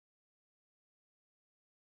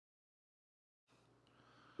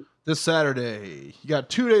this Saturday. You got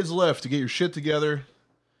 2 days left to get your shit together.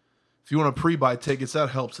 If you want to pre-buy tickets, that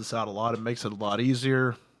helps us out a lot. It makes it a lot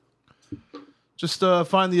easier. Just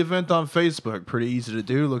find the event on Facebook. Pretty easy to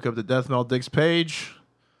do. Look up the Death Metal Dicks page.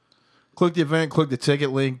 Click the event. Click the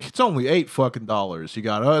ticket link. It's only $8 You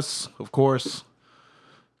got us, of course.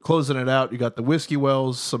 Closing it out, you got the Whiskey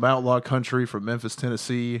Wells, some outlaw country from Memphis,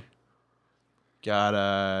 Tennessee.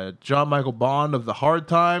 Got John Michael Bond of the Hard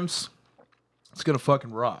Times. It's going to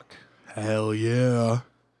fucking rock. Hell yeah.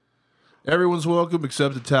 Everyone's welcome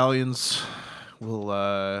except Italians.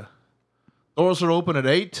 Doors are open at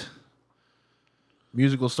 8.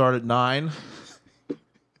 Music will start at 9. Did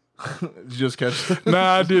you just catch that?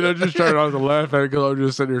 Nah, dude, I just tried not to laugh at it because I was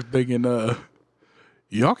just sitting there thinking,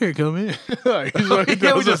 y'all can't come in. Like,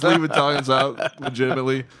 yeah, we just leave Italians out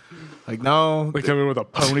legitimately. Like, no. They come in with a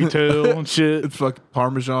ponytail and shit. It's fucking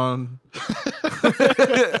Parmesan.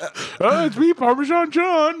 Oh, it's me, Parmesan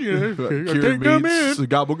John. Yeah, I can't come in.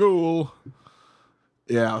 Gabagool.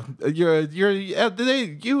 Yeah,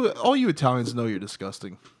 all you Italians know you're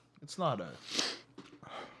disgusting. It's not a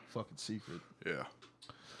fucking secret. Yeah.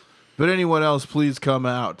 But anyone else, please come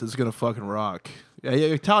out. It's gonna fucking rock. Yeah,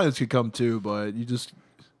 Italians could come too, but you just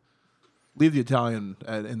leave the Italian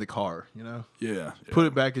in the car, you know? Yeah. Put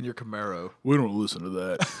it back in your Camaro. We don't listen to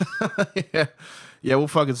that. Yeah, we'll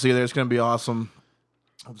fucking see you there. It's going to be awesome.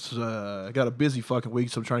 I got a busy fucking week,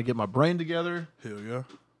 so I'm trying to get my brain together. Hell yeah.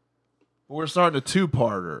 But we're starting a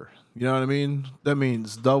 2-parter. You know what I mean? That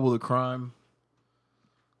means double the crime,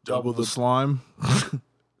 double the slime.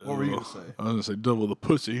 What were you going to say? I was going to say double the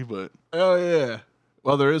pussy, but... Oh, yeah.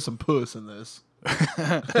 Well, there is some puss in this.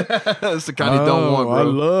 That's the kind you don't want, bro. I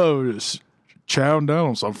love just chowing down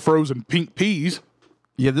on some frozen pink peas.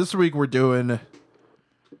 Yeah, this week we're doing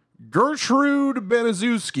Gertrude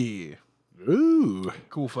Baniszewski. Ooh.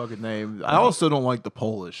 Cool fucking name. I also don't like the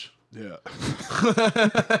Polish. Yeah.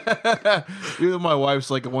 Even my wife's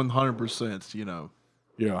like 100%, you know.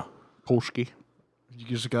 Yeah. Polski. You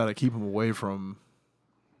just got to keep them away from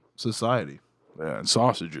society. Yeah, and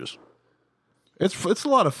sausages. It's a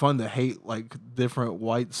lot of fun to hate like different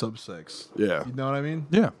white subsects. Yeah. You know what I mean?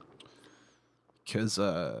 Yeah. Because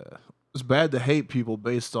it's bad to hate people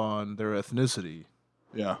based on their ethnicity.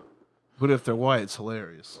 Yeah. But if they're white, it's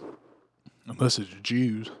hilarious. Unless it's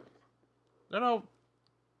Jews. They're not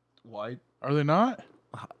white. Are they not?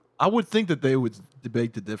 I would think that they would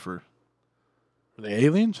debate to differ. Are they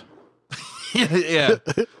aliens? Yeah.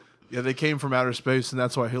 Yeah, they came from outer space, and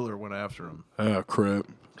that's why Hitler went after them. Oh, crap.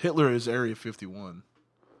 Hitler is Area 51.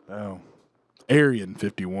 Oh. Aryan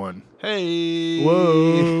 51. Hey.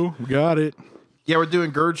 Whoa. Got it. Yeah, we're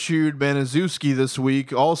doing Gertrude Baniszewski this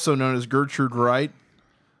week, also known as Gertrude Wright.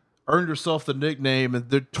 Earned herself the nickname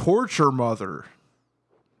the Torture Mother.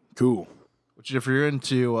 Cool. Which, if you're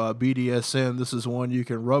into BDSM, this is one you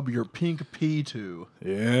can rub your pink pea to.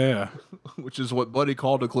 Yeah. Which is what Buddy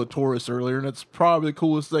called a clitoris earlier, and it's probably the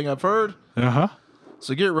coolest thing I've heard. Uh-huh.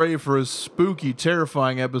 So get ready for a spooky,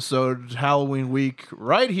 terrifying episode Halloween week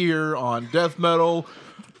right here on Death Metal.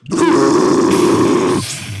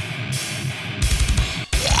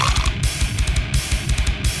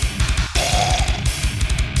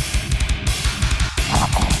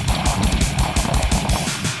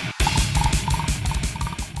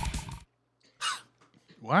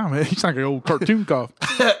 Wow, man. He's like an old cartoon cough.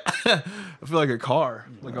 I feel like a car,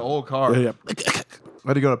 like an old car. Yeah. I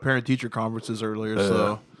had to go to parent-teacher conferences earlier,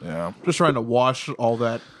 so yeah. just trying to wash all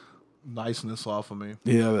that niceness off of me.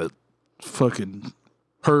 Yeah, that fucking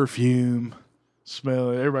perfume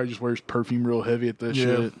smell. Everybody just wears perfume real heavy at this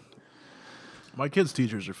shit. My kids'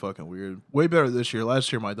 teachers are fucking weird. Way better this year.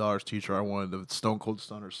 Last year, my daughter's teacher, I wanted to stone cold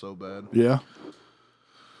stun her so bad. Yeah.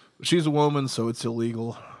 She's a woman, so it's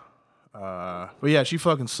illegal. But yeah, she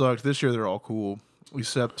fucking sucked. This year, they're all cool.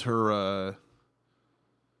 Except her...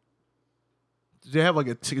 they have like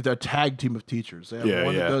a tag team of teachers. They have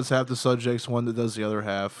one that does half the subjects, one that does the other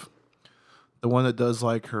half. The one that does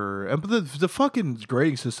like her... And the fucking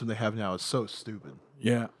grading system they have now is so stupid.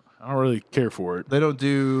 Yeah. I don't really care for it. They don't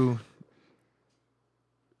do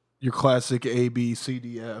your classic A, B, C,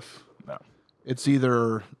 D, F. No. It's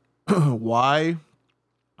either Y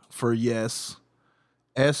for yes,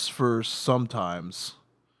 S for sometimes,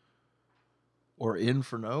 or N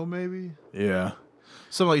for no, maybe? Yeah.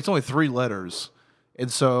 So like, it's only 3 letters.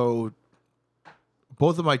 And so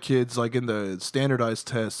both of my kids, like in the standardized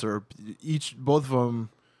tests, are both of them,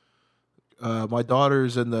 my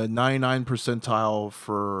daughter's in the 99 percentile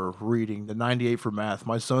for reading, the 98 for math.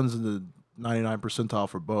 My son's in the 99 percentile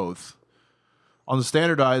for both. On the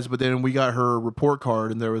standardized, but then we got her report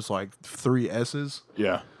card and there was like 3 S's.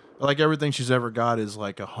 Yeah. Like everything she's ever got is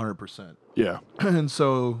like 100%. Yeah. And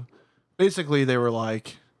so basically they were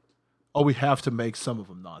like, oh, we have to make some of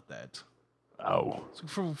them not that. Oh.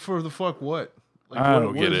 So for the fuck what? Like, I what,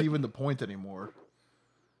 don't what get is it. even the point anymore?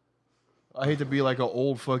 I hate to be like an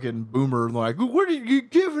old fucking boomer, like, what are you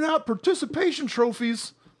giving out participation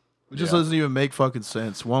trophies? It just doesn't even make fucking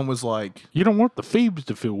sense. One was like, You don't want the Phoebes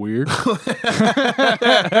to feel weird.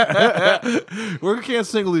 we can't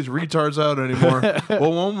single these retards out anymore.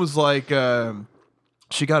 Well, one was like,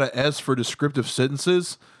 she got an S for descriptive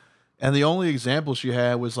sentences. And the only example she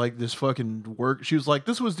had was like this fucking work. She was like,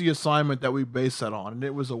 this was the assignment that we based that on. And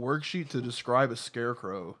it was a worksheet to describe a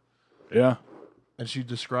scarecrow. Yeah. And she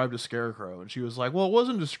described a scarecrow. And she was like, well, it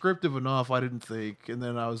wasn't descriptive enough, I didn't think. And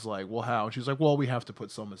then I was like, well, how? And she was like, well, we have to put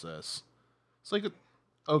some as S. It's like,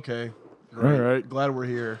 okay. Great. All right. Glad we're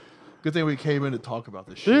here. Good thing we came in to talk about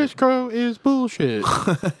this shit. This crow is bullshit.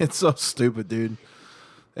 It's so stupid, dude.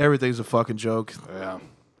 Everything's a fucking joke. Yeah.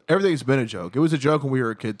 Everything's been a joke. It was a joke when we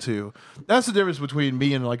were a kid, too. That's the difference between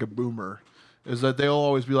me and like a boomer. Is that they'll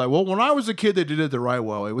always be like, well, when I was a kid, they did it the right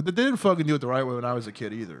way. But they didn't fucking do it the right way when I was a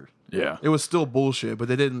kid either. Yeah. It was still bullshit, but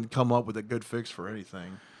they didn't come up with a good fix for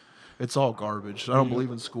anything. It's all garbage. I don't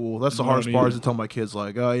believe in school. That's the hardest part is to tell my kids,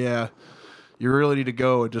 like, oh, yeah, you really need to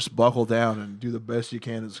go and just buckle down and do the best you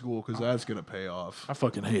can in school because that's going to pay off. I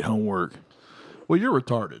fucking hate homework. Well, you're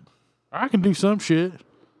retarded. I can do some shit.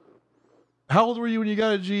 How old were you when you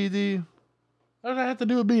got a GED? What does that have to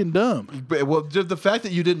do with being dumb? Well, just the fact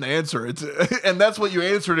that you didn't answer it, and that's what you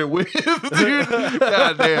answered it with, dude.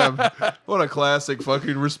 God damn. What a classic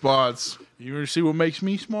fucking response. You want to see what makes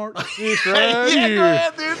me smart? This right Yeah, here. go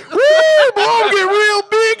ahead, dude. Woo, boy, I'm getting real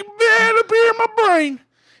big and bad up here in my brain.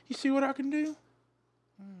 You see what I can do?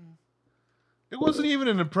 It wasn't even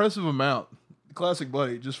an impressive amount. Classic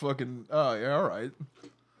buddy, just fucking, oh, yeah, all right.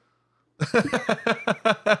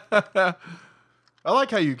 I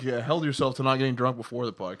like how you held yourself to not getting drunk before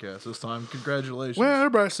the podcast this time. Congratulations. Well,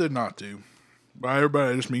 everybody said not to. By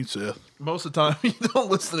everybody, I just mean Seth. Most of the time, you don't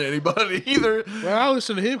listen to anybody either. Well, I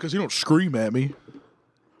listen to him because he don't scream at me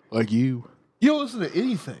like you. You don't listen to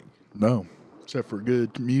anything. No, except for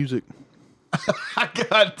good music.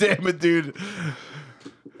 God damn it, dude.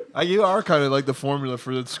 You are kind of like the formula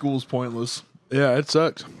for that school's pointless. Yeah, it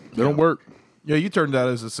sucks. They don't work. Yeah, you turned out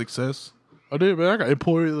as a success. I did, man. I got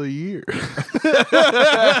employee of the year.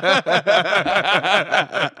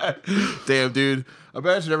 Damn, dude.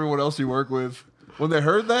 Imagine everyone else you work with. When they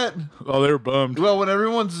heard that, Oh, they were bummed. well, when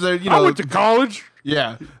everyone's there, you I know, went to college.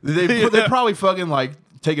 yeah, they probably fucking like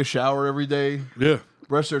take a shower every day, Yeah.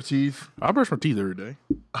 brush their teeth. I brush my teeth every day.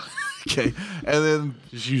 Okay, and then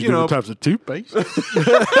Just use you know, different types of toothpaste.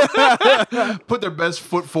 put their best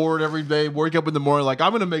foot forward every day. Wake up in the morning like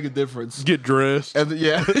I'm gonna make a difference, Get dressed. and then,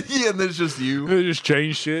 yeah, yeah, and then it's just you. They just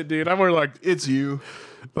change shit, dude. I wear It's you.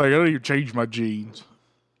 I don't even change my jeans.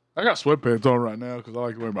 I got sweatpants on right now because I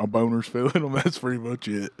like to wear my boners feeling them. That's pretty much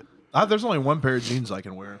it. There's only one pair of jeans I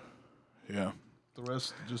can wear. Yeah. The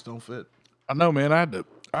rest just don't fit. I know, man. I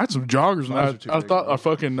had some joggers, and Mine are too I big, thought bro. I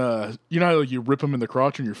fucking, you know how like, you rip them in the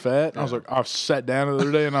crotch and you're fat? I was like, I sat down the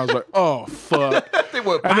other day, and I was like, oh, fuck. They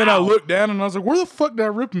went, And then I pow! looked down, and I was like, where the fuck did I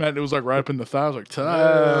rip them at? And it was like right up in the thigh. I was like,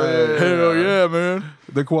 tight. Hell yeah, man.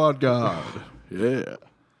 The quad god. Yeah.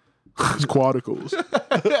 It's quadicles.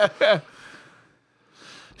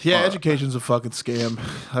 Yeah, education's a fucking scam.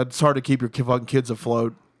 It's hard to keep your fucking kids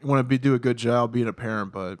afloat. You want to do a good job being a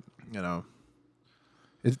parent, but, you know,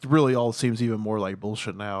 it really all seems even more like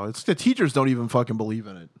bullshit now. It's the teachers don't even fucking believe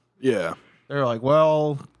in it. Yeah. They're like,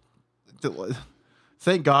 well,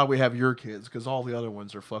 thank God we have your kids because all the other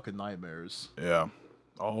ones are fucking nightmares. Yeah.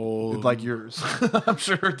 Oh. Like yours. I'm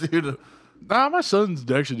sure, dude. Nah, my son's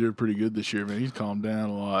actually doing pretty good this year, man. He's calmed down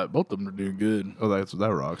a lot. Both of them are doing good. Oh, that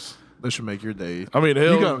rocks. That should make your day. I mean,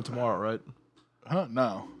 hell. You got them tomorrow, right? Huh?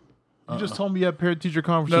 No. You just told me you had parent-teacher No,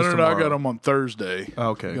 conferences no, tomorrow. I got them on Thursday. Oh,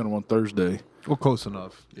 okay. I got them on Thursday. Well, close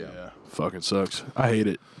enough. Yeah. Fucking sucks. I hate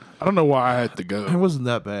it. I don't know why I had to It go. wasn't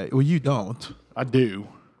that bad. Well, you don't. I do.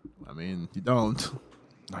 I mean, you don't.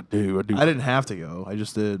 I do. I didn't have to go. I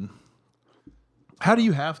just did. How do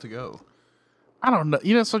you have to go? I don't know.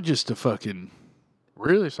 You know, so just to fucking.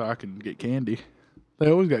 Really? So I can get candy. They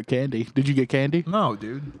always got candy. Did you get candy? No,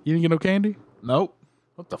 dude. You didn't get no candy? Nope.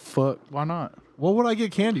 What the fuck? Why not? What would I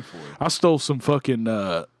get candy for? I stole some fucking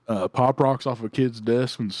Pop Rocks off a kid's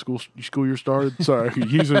desk when the school year started. Sorry, I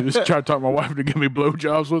could use it. Just try to talk my wife to give me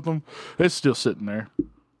blowjobs with them. It's still sitting there.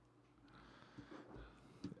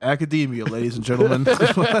 Academia, ladies and gentlemen.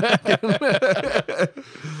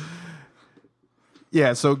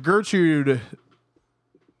 Yeah, so Gertrude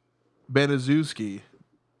Baniszewski.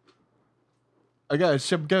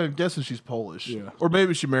 I'm guessing she's Polish. Yeah. Or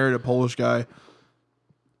maybe she married a Polish guy.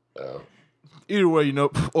 Either way, you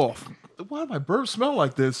know. Oh, why do my burps smell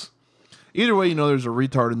like this? Either way, you know there's a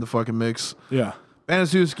retard in the fucking mix. Yeah.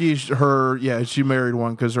 Baniszewski, she married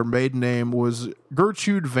one because her maiden name was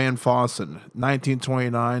Gertrude Van Fossen,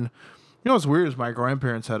 1929. You know what's weird is my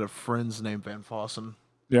grandparents had a friend's name Van Fossen.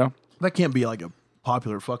 Yeah. That can't be like a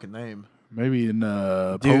popular fucking name. Maybe in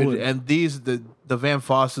Dude, Poland. and the Van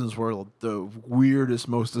Fossens were the weirdest,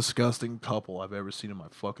 most disgusting couple I've ever seen in my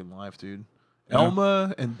fucking life, dude. Yeah.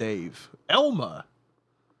 Elma and Dave. Elma.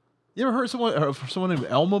 You ever heard someone named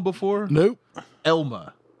Elma before? Nope.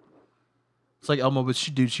 Elma. It's like Elma, but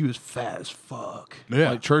she was fat as fuck.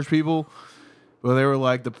 Yeah. Like church people. Well, they were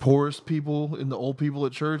like the poorest people and the old people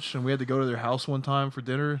at church, and we had to go to their house one time for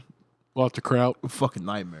dinner. Lots of kraut. A fucking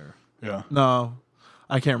nightmare. Yeah. No,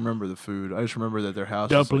 I can't remember the food. I just remember that their house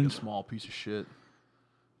Dumplings. was like a small piece of shit.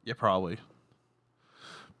 Yeah, probably.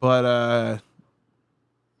 But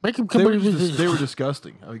Make him they were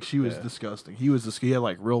disgusting. Like she was disgusting. He had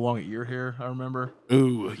like real long ear hair. I remember.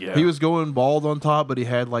 Ooh, yeah. He was going bald on top, but he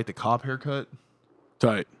had like the cop haircut.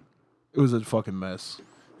 tight. It was a fucking mess.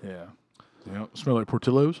 Yeah. Yeah. Smell like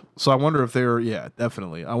Portillo's. So I wonder if they're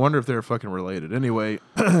definitely. I wonder if they're fucking related. Anyway,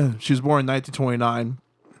 she was born in 1929.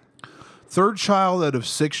 Third child out of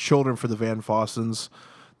 6 children for the Van Fossens.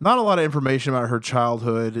 Not a lot of information about her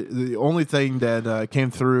childhood. The only thing that came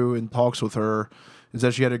through in talks with her is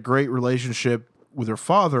that she had a great relationship with her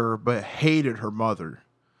father, but hated her mother.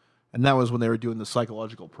 And that was when they were doing the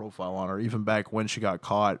psychological profile on her, even back when she got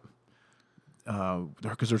caught.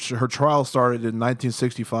 Because her trial started in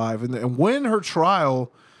 1965. And when her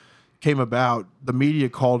trial came about, the media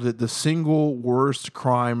called it the single worst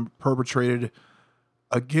crime perpetrated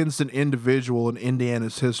against an individual in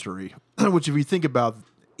Indiana's history. Which, if you think about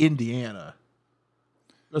Indiana,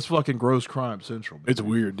 that's fucking gross crime central. Man. It's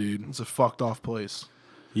weird, dude. It's a fucked off place.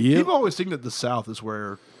 Yeah. People always think that the South is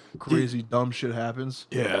where crazy dumb shit happens.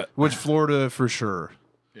 Yeah. Which Florida for sure.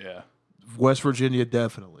 Yeah. West Virginia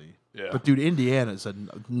definitely. Yeah. But dude, Indiana's a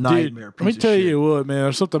nightmare. Dude, let me tell you what, man.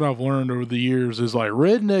 There's something I've learned over the years is like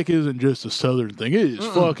redneck isn't just a southern thing. It is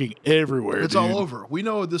fucking everywhere. It's dude. all over. We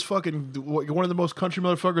know this fucking one of the most country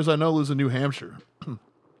motherfuckers I know lives in New Hampshire.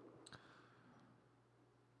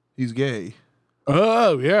 He's gay.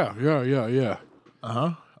 Oh yeah,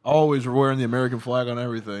 yeah. Always wearing the American flag on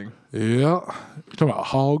everything. Yeah. You talking about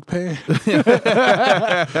hog pan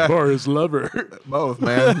or his lover? Both,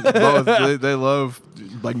 man. Both. They love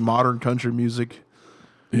like modern country music.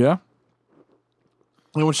 Yeah.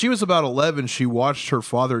 And when she was about 11, she watched her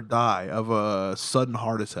father die of a sudden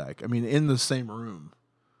heart attack. I mean, in the same room.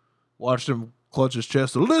 Watched him clutch his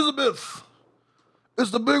chest. Elizabeth, it's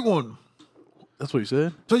the big one. That's what he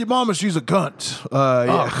said. Tell your mama she's a cunt.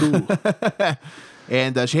 Yeah. Cool.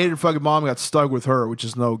 And she hated her fucking mom and got stuck with her, which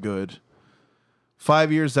is no good. 5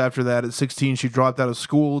 years after that, at 16, she dropped out of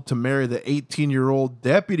school to marry the 18-year-old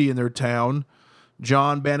deputy in their town,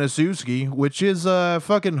 John Baniszewski, which is a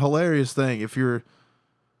fucking hilarious thing. If you're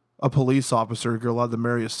a police officer, you're allowed to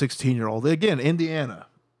marry a 16-year-old. Again, Indiana.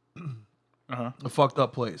 A fucked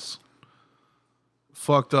up place.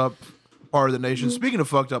 Fucked up part of the nation. Speaking of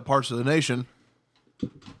fucked up parts of the nation...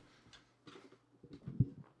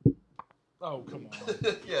 Oh, come on.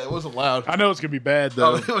 Yeah, it wasn't loud. I know it's going to be bad,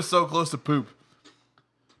 though. Oh, it was so close to poop.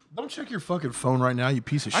 Don't check your fucking phone right now, you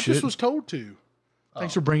piece of I shit. just was told to.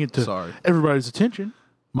 Thanks for bringing it to sorry. everybody's attention.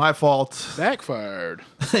 My fault. Backfired.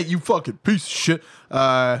 You fucking piece of shit.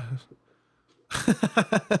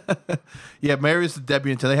 Yeah, Mary's the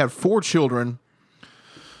deputy until they had 4 children.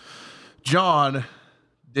 John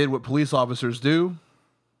did what police officers do.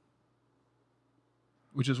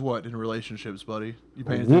 Which is what in relationships, buddy? You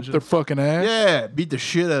paying Whoop attention? their fucking ass. Yeah, beat the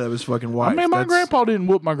shit out of his fucking wife. I mean, my grandpa didn't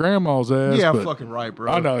whoop my grandma's ass. Yeah, but fucking right,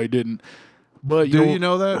 bro. I know he didn't. But Do you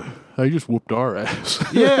know that? He just whooped our ass.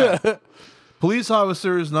 Yeah. Police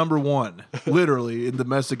officer is number 1, literally, in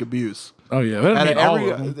domestic abuse. Oh, yeah. That And mean all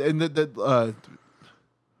of them. and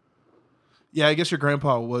yeah, I guess your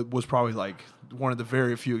grandpa was probably like one of the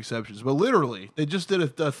very few exceptions. But literally, they just did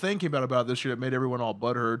a thing came out about this year that made everyone all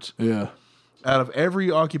butthurt. Yeah. Out of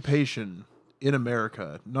every occupation in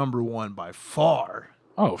America, number 1 by far,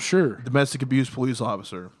 Oh, sure. domestic abuse police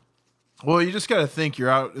officer. Well, you just got to think you're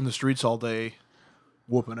out in the streets all day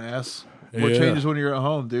whooping ass. What Yeah. changes when you're at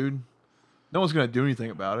home, dude? No one's going to do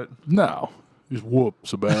anything about it. No. Just whoop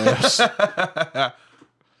some ass. I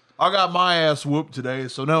got my ass whooped today,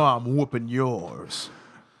 so now I'm whooping yours.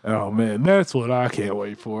 Oh, man. That's what I can't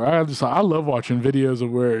wait for. I love watching videos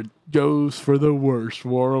of where it goes for the worst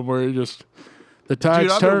for them, where it just... The tides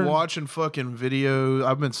Dude, I've turn. been watching fucking videos.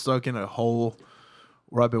 I've been stuck in a hole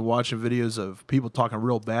where I've been watching videos of people talking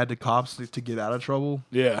real bad to cops to get out of trouble.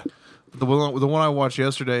 Yeah. The one I watched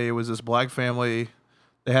yesterday, it was this black family.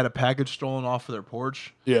 They had a package stolen off of their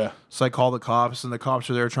porch. Yeah. So I called the cops, and the cops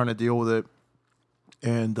are there trying to deal with it.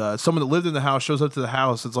 And someone that lived in the house shows up to the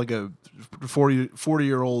house. It's like a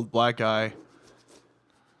 40-year-old black guy.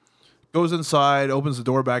 Goes inside, opens the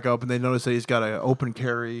door back up, and they notice that he's got an open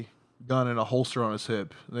carry gun and a holster on his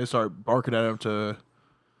hip. And they start barking at him to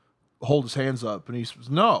hold his hands up. And he says,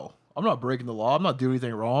 "No, I'm not breaking the law. I'm not doing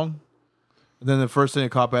anything wrong." And then the first thing the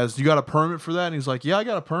cop asks, "You got a permit for that?" And he's like, "Yeah, I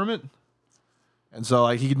got a permit." And so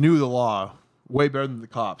like he knew the law way better than the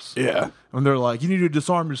cops. Yeah. And they're like, "You need to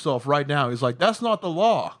disarm yourself right now." He's like, "That's not the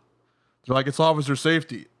law." They're like, "It's officer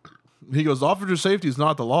safety." He goes, "Officer safety is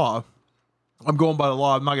not the law. I'm going by the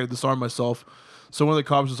law. I'm not going to disarm myself." So one of the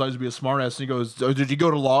cops decides to be a smartass, and he goes, "Oh, did you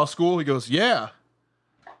go to law school?" He goes, "Yeah."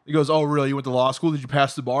 He goes, "Oh, really? You went to law school? Did you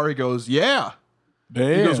pass the bar?" He goes, "Yeah."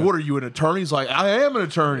 Damn. He goes, "What are you, an attorney?" He's like, "I am an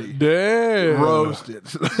attorney." Damn. Roasted.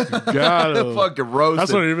 Got him. Fucking roasted.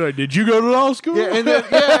 That's what he'd be like. Did you go to law school? Yeah, and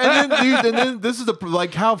then, dude, and then this is the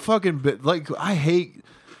like how fucking like I hate,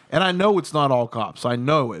 and I know it's not all cops. I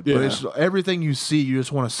know it, but Yeah. it's everything you see. You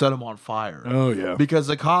just want to set them on fire. Oh yeah. Because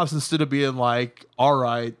the cops, instead of being like, "All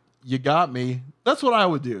right, you got me," that's what I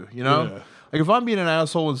would do. You know, Yeah. like if I'm being an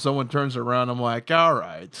asshole and someone turns around, I'm like, "All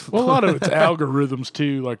right." Well, a lot of it's algorithms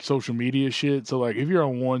too, like social media shit. So like if you're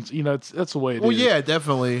on one, that's the way it is. Well, yeah,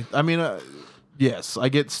 definitely. I mean, yes, I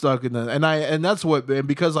get stuck in the and that's what, and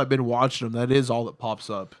because I've been watching them, that is all that pops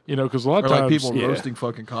up. Because a lot Or of times like people yeah. roasting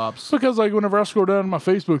fucking cops. Because like whenever I scroll down my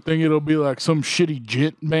Facebook thing, it'll be like some shitty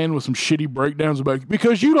gent man with some shitty breakdowns about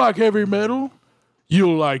because you like heavy metal,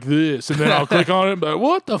 you'll like this, and then I'll click on it and be like,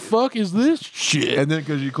 what the fuck is this shit? And then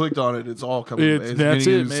because you clicked on it, it's all coming. That's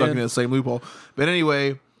it, stuck in man. the same loophole. But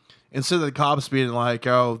anyway, instead of the cops being like,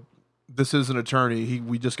 "Oh, this is an attorney.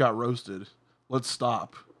 We just got roasted. Let's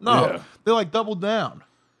stop." No, Yeah. they like doubled down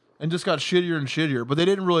and just got shittier and shittier. But they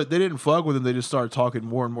didn't fuck with him. They just started talking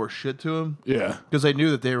more and more shit to him Yeah. because they knew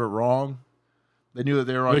that they were wrong. They knew that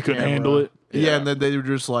they were on They couldn't camera. handle it. Yeah. Yeah. And then they were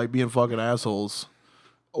just like being fucking assholes.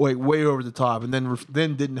 Way over the top, and then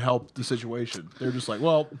didn't help the situation. They're just like,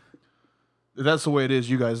 "Well, if that's the way it is,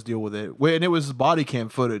 you guys deal with it." And it was body cam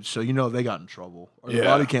footage, so they got in trouble. Or the Yeah.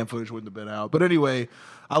 body cam footage wouldn't have been out. But anyway,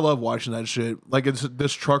 I love watching that shit. Like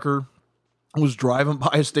this trucker was driving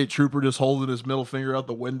by a state trooper just holding his middle finger out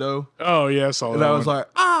the window. Oh yeah, I saw And that I was one. like,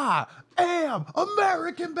 "I am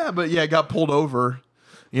American bad." But yeah, got pulled over.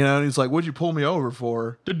 And he's like, "What'd you pull me over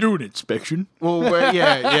for?" to do an inspection. Well,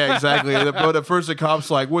 yeah, exactly. But at first the cop's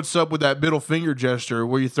like, "What's up with that middle finger gesture?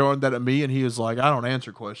 Were you throwing that at me?" And he was like, "I don't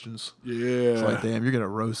answer questions." Yeah. It's like, damn, you're gonna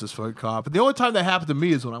roast this fucking cop. But the only time that happened to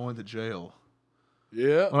me is when I went to jail.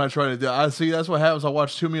 Yeah. When I tried to do, I see that's what happens. I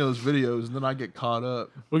watch too many of those videos and then I get caught up.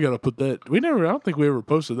 We gotta put that. I don't think we ever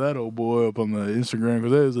posted that old boy up on the Instagram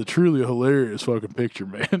because that is a truly hilarious fucking picture,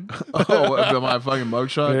 man. Oh, what, my fucking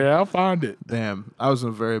mugshot. Yeah, I'll find it. Damn, I was in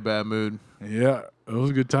a very bad mood. Yeah, it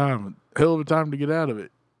was a good time. Hell of a time to get out of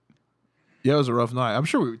it. Yeah, it was a rough night. I'm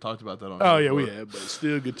sure we talked about that on. Oh here yeah, we before. have, but it's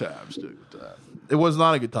still a good time. Still a good time. It was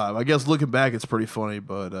not a good time. I guess looking back, it's pretty funny.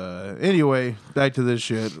 But anyway, back to this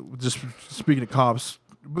shit. Just speaking of cops,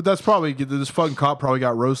 but that's probably this fucking cop probably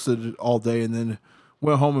got roasted all day and then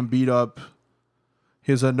went home and beat up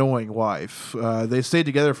his annoying wife. They stayed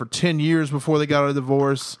together for 10 years before they got a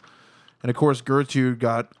divorce, and of course, Gertrude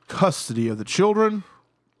got custody of the children.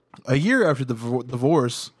 A year after the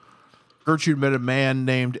divorce, Gertrude met a man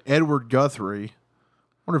named Edward Guthrie.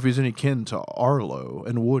 Wonder if he's any kin to Arlo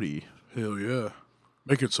and Woody. Hell yeah,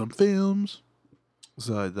 making some films.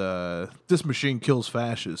 So this machine kills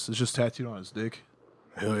fascists. It's just tattooed on his dick.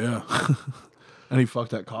 Hell yeah. And he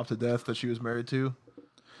fucked that cop to death that she was married to.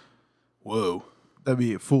 Whoa. That'd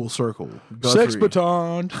be a full circle. Sex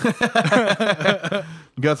baton.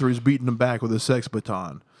 Guthrie's beating him back with a sex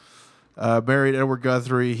baton. Married Edward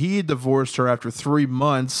Guthrie. He divorced her after 3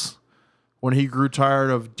 months when he grew tired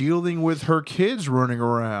of dealing with her kids running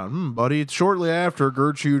around. Buddy, shortly after,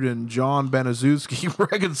 Gertrude and John Baniszewski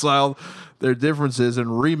reconciled their differences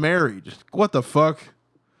and remarried. What the fuck?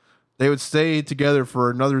 They would stay together for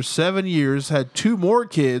another 7 years, had 2 more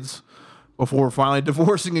kids before finally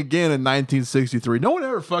divorcing again in 1963. No one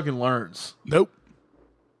ever fucking learns. Nope.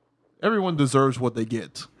 Everyone deserves what they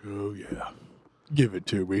get. Oh yeah. Give it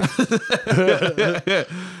to me.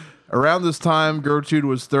 Around this time, Gertrude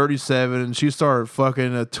was 37, and she started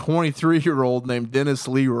fucking a 23-year-old named Dennis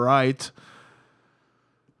Lee Wright.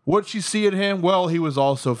 What'd she see in him? Well, he was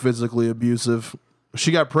also physically abusive.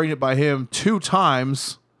 She got pregnant by him 2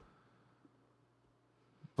 times.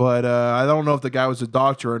 But I don't know if the guy was a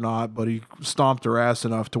doctor or not, but he stomped her ass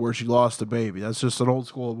enough to where she lost the baby. That's just an old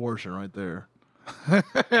school abortion right there.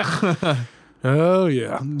 Oh,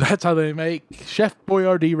 yeah. That's how they make Chef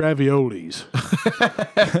Boyardee raviolis.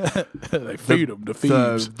 They feed them to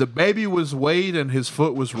thieves. The baby was Wade and his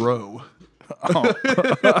foot was Roe. Oh.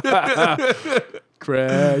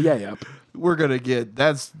 Yeah. We're going to get...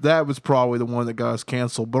 That was probably the one that got us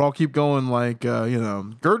canceled. But I'll keep going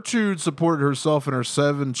Gertrude supported herself and her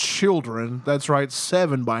 7 children. That's right,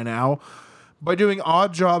 7 by now. By doing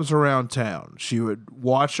odd jobs around town. She would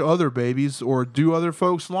watch other babies or do other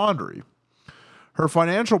folks' laundry. Her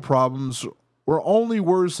financial problems were only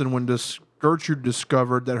worsened when Gertrude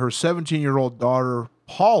discovered that her 17-year-old daughter,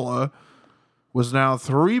 Paula, was now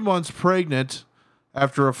 3 months pregnant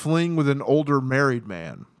after a fling with an older married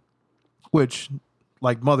man. Which,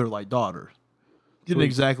 like mother, like daughter. Didn't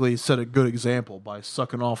exactly set a good example by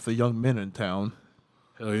sucking off the young men in town.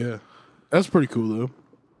 Hell yeah. That's pretty cool, though.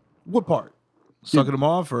 What part? Sucking them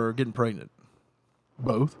off or getting pregnant?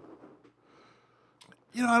 Both.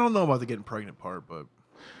 I don't know about the getting pregnant part, but...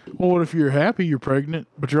 Well, what if you're happy you're pregnant,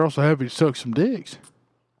 but you're also happy to suck some dicks?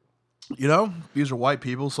 These are white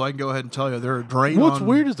people, so I can go ahead and tell you they're a drain. What's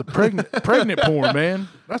weird is the pregnant porn, man.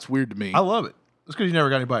 That's weird to me. I love it. That's because you never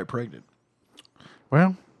got anybody pregnant.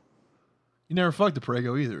 Well... You never fucked a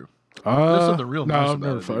prego either. There's something real nice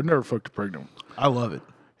about it. I've never fucked a pregnant one. I love it.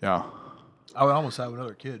 Yeah. I would almost have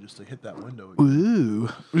another kid just to hit that window again. Ooh.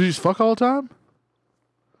 Would you just fuck all the time?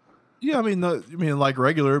 Yeah, I mean like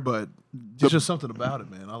regular, but there's just something about it,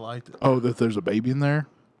 man. I liked it. Oh, that there's a baby in there?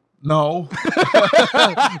 No.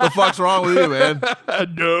 The fuck's wrong with you, man?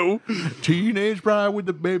 No. Teenage bride with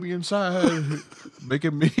the baby inside.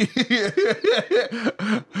 Making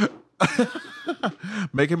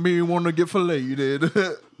me want to get filleted.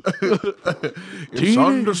 It's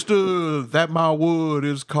understood that my wood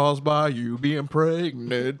is caused by you being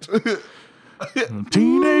pregnant.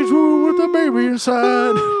 Teenage woman with a baby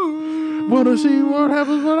inside. Wanna see what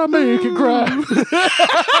happens when I make it cry.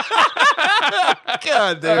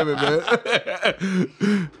 God damn it,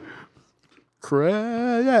 man.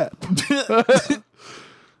 Cry, yeah.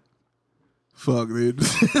 Fuck, dude.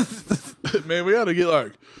 Man, we ought to get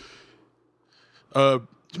like... do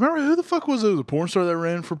you remember who the fuck was it? The porn star that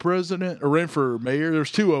ran for president or ran for mayor?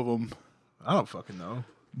 There's 2 of them. I don't fucking know.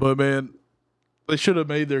 But man, they should have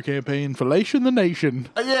made their campaign "Fellation the Nation."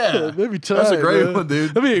 Yeah, that'd be tight, that's a great man. one, dude.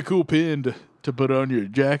 That'd be a cool pin to put on your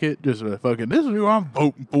jacket. Just fucking, this is who I'm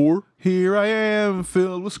voting for. Here I am,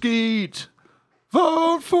 filled with skeet.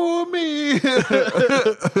 Vote for me.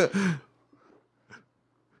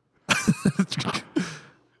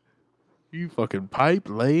 You fucking pipe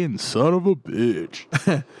laying son of a bitch.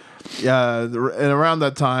 Yeah, and around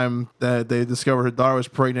that time that they discovered her daughter was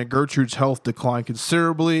pregnant, Gertrude's health declined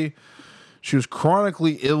considerably. She was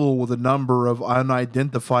chronically ill with a number of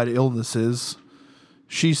unidentified illnesses.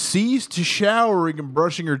 She ceased showering and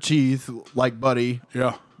brushing her teeth like Buddy.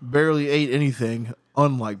 Yeah. Barely ate anything,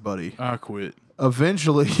 unlike Buddy. I quit.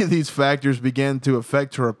 Eventually, these factors began to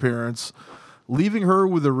affect her appearance, leaving her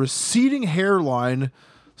with a receding hairline,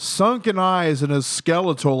 sunken eyes, and a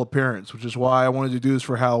skeletal appearance, which is why I wanted to do this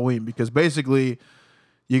for Halloween, because basically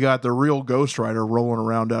you got the real Ghost Rider rolling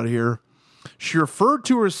around out here. She referred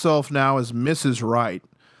to herself now as Mrs. Wright,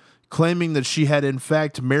 claiming that she had in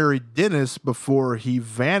fact married Dennis before he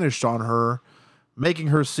vanished on her, making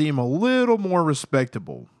her seem a little more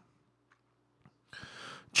respectable.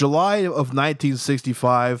 July of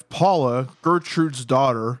 1965, Paula, Gertrude's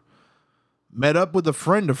daughter, met up with a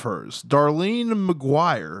friend of hers, Darlene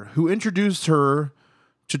McGuire, who introduced her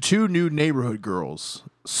to 2 new neighborhood girls,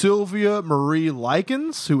 Sylvia Marie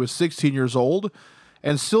Likens, who was 16 years old,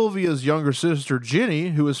 and Sylvia's younger sister, Jenny,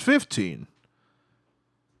 who was 15.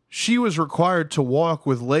 She was required to walk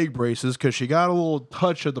with leg braces because she got a little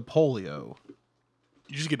touch of the polio.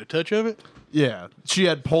 You just get a touch of it? Yeah, she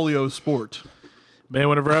had polio sport. Man,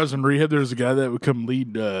 whenever I was in rehab, there was a guy that would come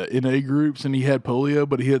lead NA groups, and he had polio,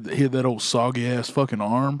 but he had that old soggy-ass fucking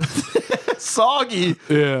arm. Soggy?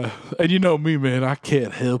 Yeah. And you know me, man, I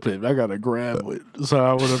can't help it. I got to grab it. So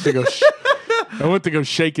I went to go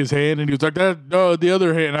shake his hand, and he was like, the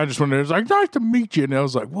other hand. I just went there. It was like, nice to meet you. And I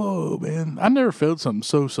was like, whoa, man. I never felt something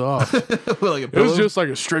so soft. Like it was just like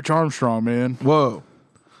a Stretch Armstrong, man. Whoa.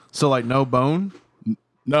 So, like, no bone?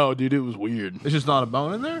 No, dude, it was weird. It's just not a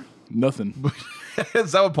bone in there? Nothing.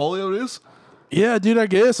 Is that what polio is? Yeah, dude, I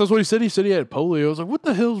guess. That's what he said. He said he had polio. I was like, what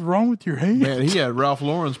the hell's wrong with your hand? Man, he had Ralph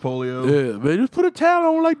Lauren's polio. Yeah, man, just put a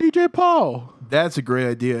towel on like DJ Paul. That's a great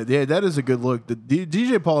idea. Yeah, that is a good look.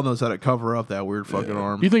 DJ Paul knows how to cover up that weird fucking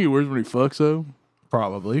arm. You think he wears when he fucks, though?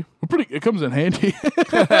 Probably. It comes in handy.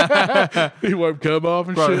 You wipe cum off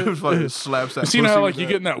and Probably shit. just fucking slaps that. You see how pussy you with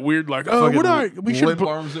get in that weird like, that we should limp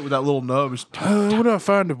arms it with that little nub. what do I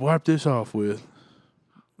find to wipe this off with?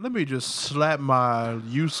 Let me just slap my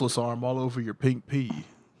useless arm all over your pink pea.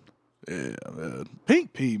 Yeah, man.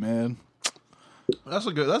 Pink pea, man.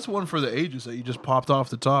 That's one for the ages that you just popped off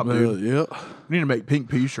the top, dude. Yeah. We need to make pink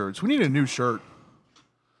pea shirts. We need a new shirt.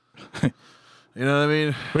 You know what I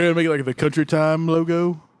mean? We're gonna make it like the Country Time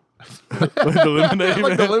logo. Like the lemonade.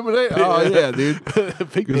 Like the lemonade? Oh, yeah, dude.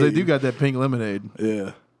 Pink Because they do got that pink lemonade.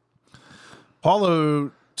 Yeah.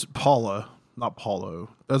 Paula, not Paulo.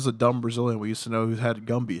 That's a dumb Brazilian we used to know who had a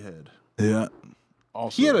Gumby head. Yeah.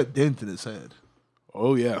 Also, He had a dent in his head.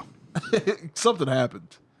 oh yeah. Something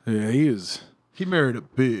happened. Yeah, He married a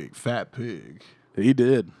big, fat pig. he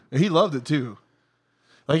did. And he loved it, too.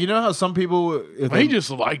 Like, you know how some people... He just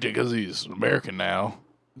liked it because he's American now.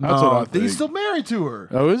 That's what I think. He's still married to her.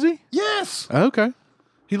 Oh, is he? Yes. Okay.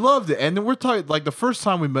 He loved it. And then we're talking, like, the first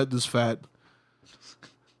time we met this fat,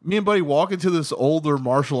 me and Buddy walk into this older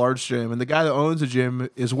martial arts gym, and the guy that owns the gym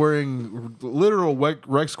is wearing literal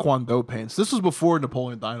Rex Kwon Do pants. This was before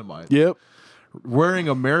Napoleon Dynamite. Yep. Wearing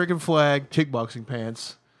American flag kickboxing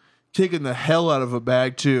pants, kicking the hell out of a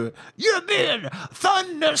bag, too. You've been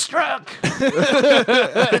thunderstruck!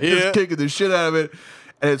 Just kicking the shit out of it.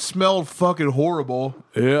 And it smelled fucking horrible.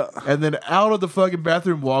 Yeah. And then out of the fucking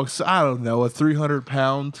bathroom walks, I don't know, a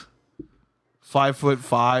 300-pound,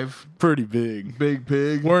 5'5", Pretty big. big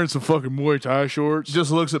pig. Wearing some fucking Muay Thai shorts.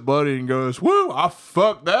 Just looks at Buddy and goes, "Woo, I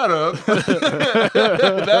fucked that up."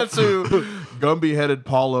 That's who Gumby-headed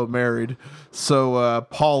Paulo married. So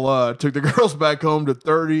Paula took the girls back home to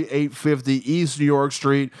 3850 East New York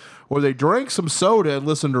Street, where they drank some soda and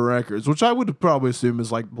listened to records, which I would probably assume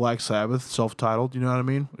is like Black Sabbath, self-titled. You know what I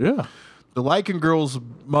mean? Yeah. The Lycan girl's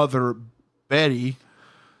mother, Betty,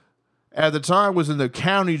 at the time was in the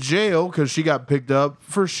county jail because she got picked up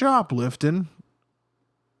for shoplifting,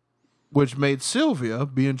 which made Sylvia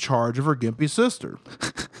be in charge of her gimpy sister.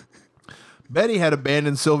 Betty had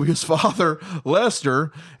abandoned Sylvia's father,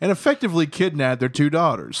 Lester, and effectively kidnapped their two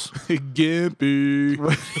daughters. Gimpy.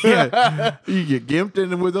 Yeah, you get gimped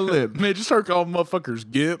in with a lip. They just start calling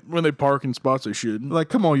motherfuckers gimp when they park in spots they shouldn't. Like,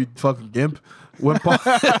 come on, you fucking gimp. When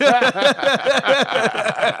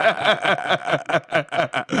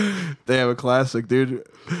they have a classic, dude.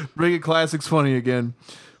 Bringing classics funny again.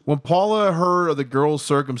 When Paula heard of the girl's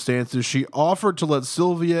circumstances, she offered to let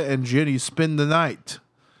Sylvia and Jenny spend the night.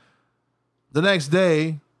 The next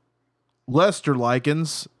day, Lester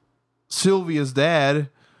Likens, Sylvia's dad,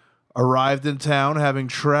 arrived in town having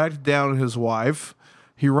tracked down his wife.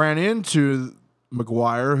 He ran into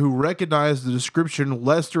McGuire, who recognized the description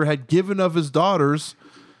Lester had given of his daughters,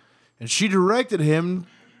 and she directed him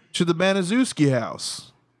to the Baniszewski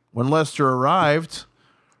house. When Lester arrived,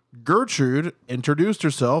 Gertrude introduced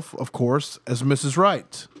herself, of course, as Mrs.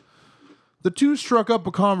 Wright. The two struck up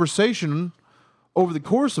a conversation over the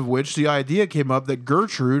course of which the idea came up that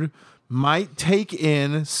Gertrude might take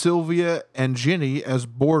in Sylvia and Jenny as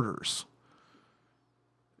boarders,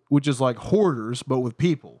 which is like hoarders, but with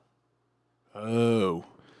people. Oh.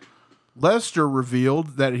 Lester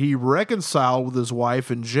revealed that he reconciled with his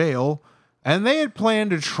wife in jail, and they had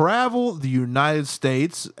planned to travel the United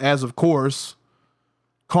States as, of course,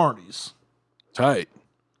 carnies. Tight.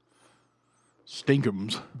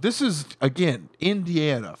 Stinkums. This is, again,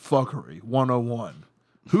 Indiana fuckery 101.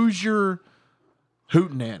 Who's your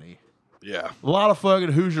hootenanny? Yeah. A lot of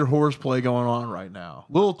fucking Hoosier horseplay going on right now.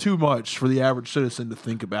 A little too much for the average citizen to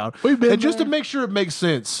think about. And just to make sure it makes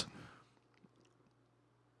sense,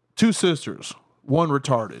 two sisters, one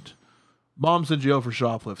retarded. Mom's in jail for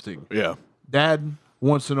shoplifting. Yeah. Dad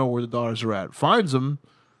wants to know where the daughters are at. Finds them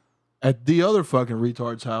at the other fucking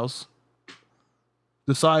retard's house.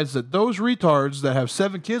 Decides that those retards that have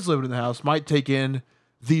 7 kids living in the house might take in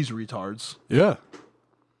these retards. Yeah.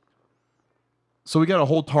 So we got a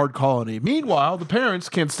whole tard colony. Meanwhile, the parents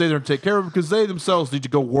can't stay there and take care of them because they themselves need to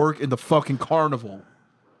go work in the fucking carnival.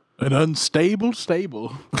 An unstable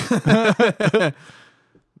stable.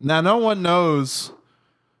 Now, no one knows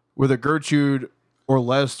whether Gertrude or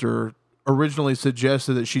Lester originally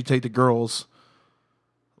suggested that she take the girls.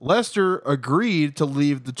 Lester agreed to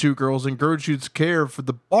leave the two girls in Gertrude's care for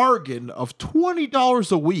the bargain of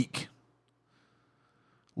 $20 a week.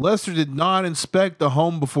 Lester did not inspect the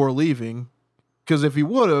home before leaving, because if he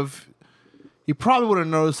would have, he probably would have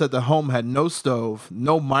noticed that the home had no stove,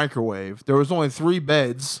 no microwave. There was only 3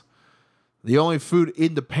 beds. The only food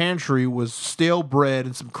in the pantry was stale bread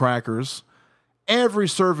and some crackers. Every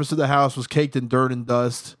surface of the house was caked in dirt and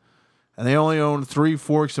dust, and they only owned 3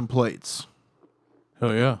 forks and plates.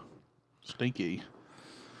 Oh yeah, stinky.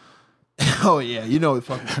 Oh yeah, you know it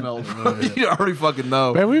fucking smells. You already fucking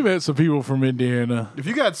know. Man, we met some people from Indiana. If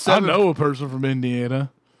you got 7, I know a person from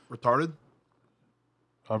Indiana. Retarded.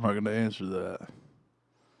 I'm not going to answer that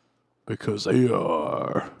because they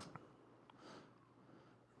are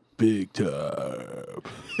big time.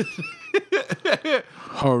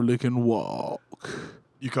 Hardly can walk.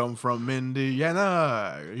 You come from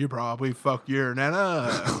Indiana. You probably fuck your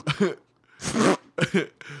nana.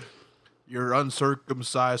 You're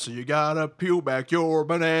uncircumcised, so you gotta peel back your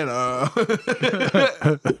banana.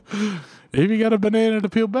 If you got a banana to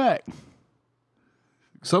peel back.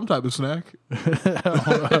 Some type of snack.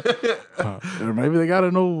 Or maybe they got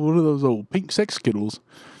one of those old pink sex Skittles.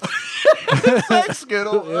 Sex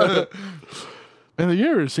Skittle. Man, have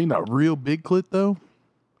you ever seen a real big clit though?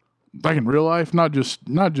 Like in real life, not just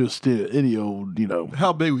any old,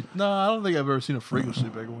 How big? No, I don't think I've ever seen a freakishly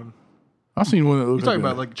big one. I've seen one that You looks talking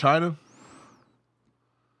about like China?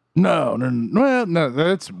 No,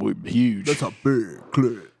 that's huge. That's a big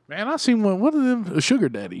clit. Man, I seen one. What are them? A sugar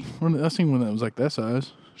daddy. I seen one that was like that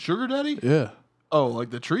size. Sugar daddy? Yeah, Oh, like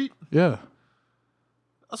the treat? yeah.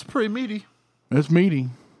 That's pretty meaty. That's meaty.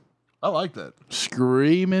 I like that.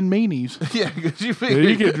 Screaming meanies. Yeah, because you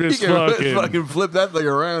can just fucking flip that thing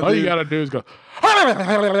around. All dude. you gotta do is go,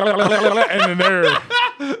 and then there.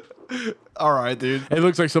 All right, dude. It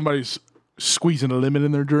looks like somebody's squeezing a lemon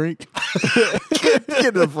in their drink.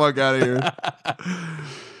 Get the fuck out of here.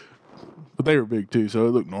 But they were big too, so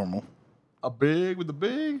it looked normal. A big with the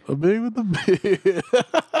big? A big with the big.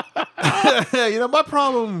 My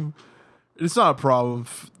problem, it's not a problem.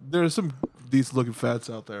 There's some decent looking fats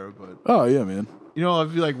out there, but Oh yeah, man.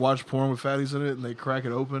 if you like watch porn with fatties in it and they crack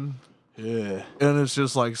it open Yeah, and it's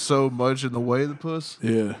just like so much in the way of the puss,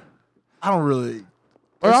 yeah. I don't really.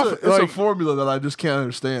 Well, It's a formula that I just can't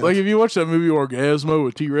understand. Like if you watch that movie Orgasmo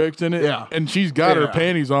with T-Rex in it, Yeah. and she's got her Yeah.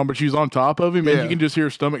 panties on, but she's on top of him, Yeah. and you can just hear her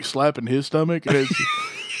stomach slapping his stomach. And it's,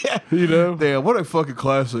 Damn, what a fucking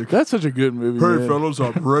classic. That's such a good movie. Hey, man. fellas,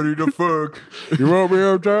 I'm ready to fuck. You want me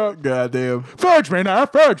up top? Goddamn. Fudge me now,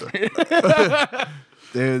 fudge me.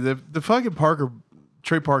 The fucking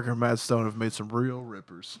Trey Parker and Matt Stone have made some real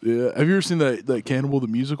rippers. Yeah. Have you ever seen that Cannibal the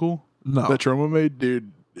Musical? No. That Troma made?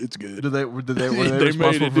 Dude, it's good. Were they They responsible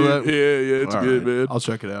made it, for that? dude. Yeah, it's All good, right. man. I'll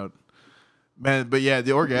check it out. Man, but yeah,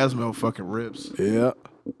 the Orgasmo fucking rips. Yeah.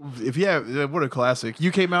 If what a classic.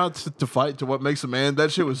 You came out to fight to what makes a man.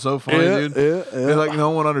 That shit was so funny, Yeah, dude. yeah. And like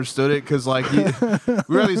no one understood it because like we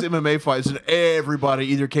were at these MMA fights and everybody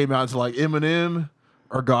either came out to like Eminem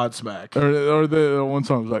or Godsmack. Or the one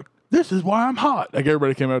song was like, "This is why I'm hot." Like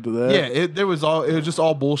everybody came out to that. Yeah, it was just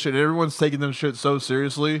all bullshit. Everyone's taking them shit so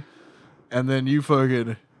seriously, and then you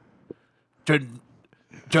fucking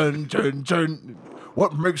Jun.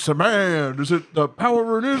 What makes a man? Is it the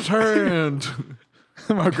power in his hand?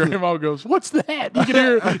 My grandma goes, "What's that?"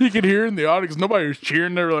 You can hear in the audience. Nobody was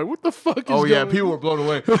cheering. They were like, "What the fuck is?" Oh yeah, going people were blown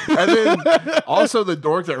away. And then also the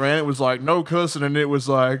dork that ran it was like no cussing, and it was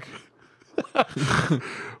like.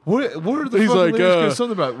 What are the He's fucking like, lyrics?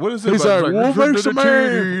 Something about what is it? He's about? like, "What makes a man?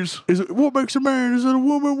 titties." Is it what makes a man? Is it a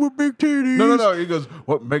woman with big titties?" No. He goes,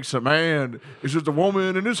 "What makes a man is just a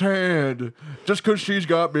woman in his hand, just because she's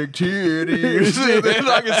got big titties." And then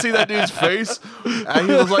I can see that dude's face, and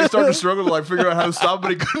he was like starting to struggle to like figure out how to stop, but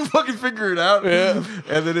he couldn't fucking figure it out. Yeah.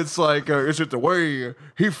 And then it's like, is it the way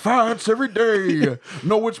he fights every day?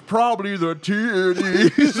 No, it's probably the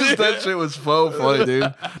titties. That shit was so funny,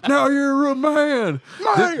 dude. Now you're a man.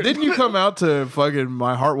 Didn't you come out to fucking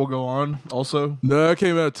My Heart Will Go On also? No, I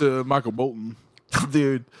came out to Michael Bolton.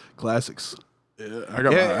 Dude, classics. Yeah, I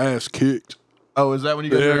got my ass kicked. Oh, is that when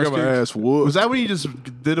you got Yeah, your I got my kicked? ass whooped. Was that when you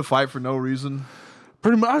just did a fight for no reason?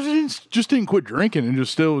 Pretty much, I just didn't quit drinking and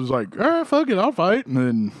just still was like, all right, fuck it, I'll fight. And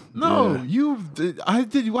then No, yeah. I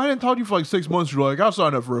didn't talk to you for like 6 months. You're like, I'll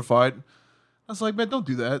sign up for a fight. I was like, man, don't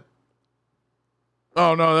do that.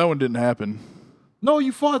 Oh no, that one didn't happen. No,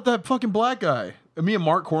 you fought that fucking black guy. And me and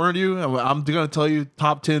Mark cornered you. I'm gonna tell you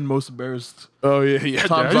top 10 most embarrassed Oh yeah.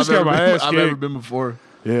 times I just got my ass I've ever kicked. been before.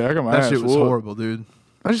 Yeah, I got my That ass shit was whooped. horrible, dude.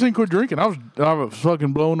 I just didn't quit drinking. I was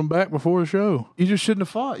fucking blowing them back before the show. You just shouldn't have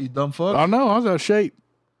fought, you dumb fuck. I know, I was out of shape.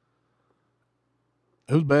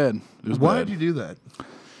 It was bad. It was Why bad. did you do that?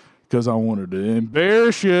 Because I wanted to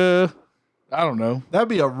embarrass you. I don't know. That'd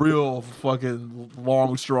be a real fucking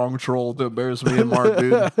long, strong troll to embarrass me and Mark,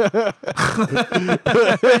 dude. You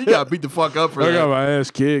got beat the fuck up for I that. got my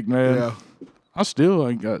ass kicked, man. Yeah. I still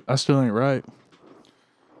ain't right.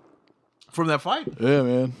 From that fight? Yeah,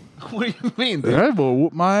 man. What do you mean, dude? That boy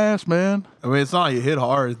whooped my ass, man. I mean, it's not like you hit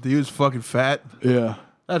hard. The dude was fucking fat. Yeah.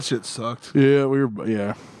 That shit sucked. Yeah, we were.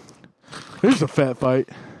 Yeah. Here's a fat fight.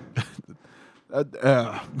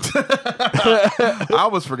 I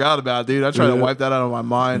almost forgot about it, dude. I tried to wipe that out of my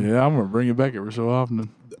mind. Yeah, I'm gonna bring it back every so often.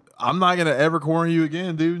 I'm not gonna ever corner you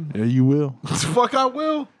again, dude. Yeah, you will. Fuck, I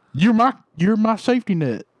will. You're my safety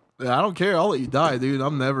net. Yeah, I don't care. I'll let you die, dude.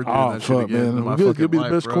 I'm never doing that fuck, shit again. man. In my You'll fucking be the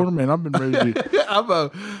life, best bro. corner man. I've been ready to.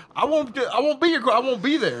 I won't be your. I won't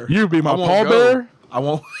be there. You'll be my I won't pallbearer. I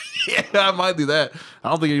won't. Yeah, I might do that. I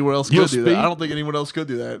don't think anyone else You'll could do speak? that. I don't think anyone else could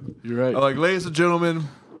do that. You're right. Like, ladies and gentlemen,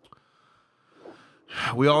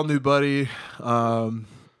 we all knew Buddy.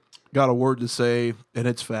 Got a word to say, and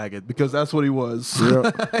it's faggot, because that's what he was.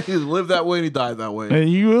 Yep. He lived that way and he died that way. And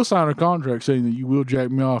you will sign a contract saying that you will jack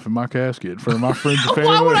me off in my casket for my friends and family.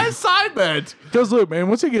 Why would I sign that? Because look, man,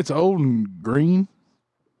 once it gets old and green,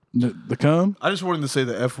 the cum. I just wanted to say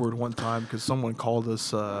the F word one time because someone called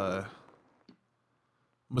us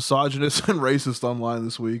misogynist and racist online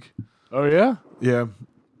this week. Oh yeah, Yeah,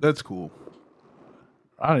 that's cool.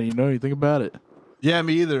 I didn't even know anything about it. Yeah,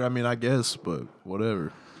 me either. I mean, I guess, but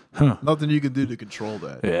whatever. Huh. Nothing you can do to control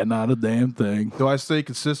that. Yeah, not a damn thing. Do I stay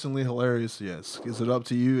consistently hilarious? Yes. Is it up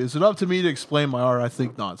to you? Is it up to me to explain my art? I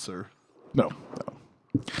think not, sir. No.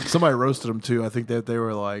 Somebody roasted him too. I think that they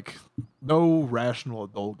were like, no rational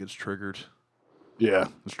adult gets triggered. Yeah,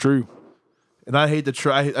 it's true. And I hate to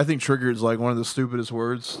try. I think triggered is like one of the stupidest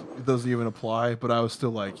words. It doesn't even apply, but I was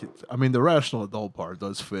still like, I mean, the rational adult part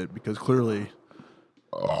does fit because clearly.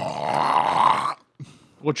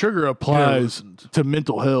 Well, trigger applies to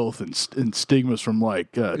mental health and stigmas from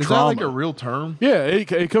like trauma. Is that like a real term? Yeah,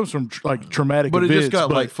 it comes from like traumatic But events. it just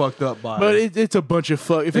got like fucked up by. But it's a bunch of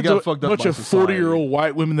if It it's got a fucked up bunch by of society. 40-year-old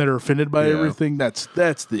white women that are offended by Yeah. everything, that's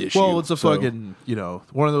the issue. Well, it's a So, fucking,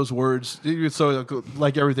 one of those words. So,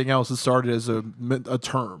 like everything else, it started as a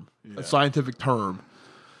term, a scientific term,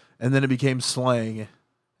 and then it became slang.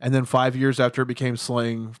 And then 5 years after it became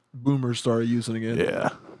slang, boomers started using it. Yeah.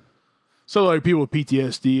 So like people with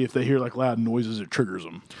PTSD, if they hear like loud noises, it triggers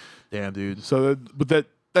them. Damn, dude. So,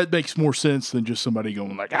 that makes more sense than just somebody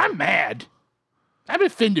going like, "I'm mad, I'm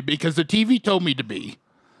offended because the TV told me to be."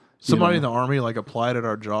 Somebody in the army like applied at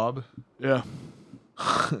our job. Yeah.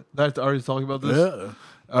 That already talking about this. Yeah.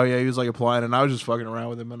 Oh yeah, he was like applying, and I was just fucking around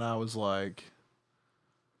with him, and I was like,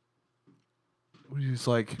 he's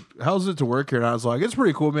like, "How's it to work here?" And I was like, "It's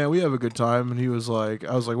pretty cool, man. We have a good time." And he was like,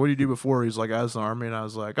 "I was like, what do you do before?" He's like, "I was in the army," and I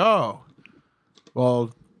was like, "Oh,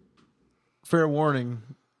 well, fair warning.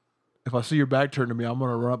 If I see your back turned to me, I'm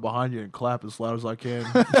gonna run up behind you and clap as loud as I can."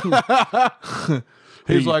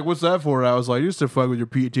 He's like, "What's that for?" And I was like, "Just to fuck with your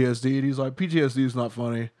PTSD." And he's like, "PTSD is not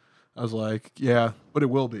funny." I was like, "Yeah, but it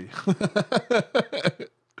will be."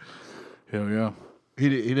 Hell yeah. He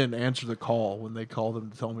didn't answer the call when they called him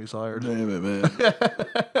to tell me he's hired. Damn it, man.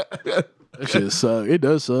 That shit suck. It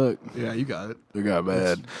does suck. Yeah, you got it. It got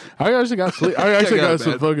bad. I actually got sleep. I actually got got it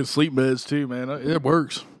some bad. fucking sleep meds too, man. It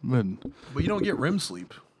works. Man, But you don't get REM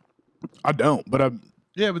sleep. I don't, but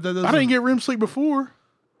Yeah, but that doesn't. I didn't get REM sleep before.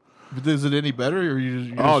 But is it any better, or you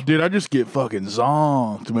just Oh, dude, I just get fucking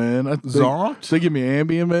zonked, man. Zonked? They give me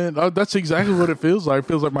Ambien, man. That's exactly what it feels like. It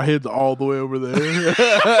feels like my head's all the way over there.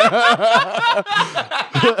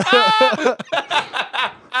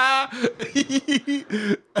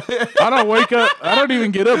 I don't wake up. I don't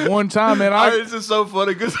even get up one time, man. It's just so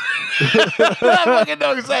funny because I fucking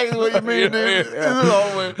know exactly what you mean, dude.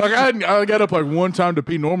 Like I got up like one time to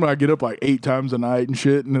pee. Normally I get up like 8 times a night and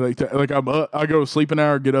shit. And like I'm up. I go to sleep an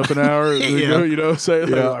hour, get up an hour. Say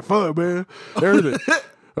like fuck, man, everything.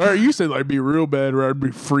 Or I used to like be real bad where I'd be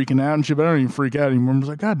freaking out and shit, but I don't even freak out anymore. I'm just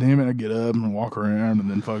like, God damn it, I get up and walk around and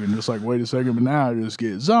then fucking just like wait a second, but now I just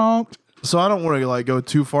get zonked. So I don't want to like go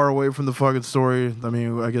too far away from the fucking story. I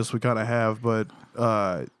mean, I guess we kind of have, but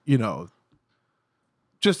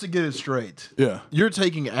just to get it straight. Yeah. You're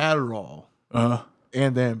taking Adderall and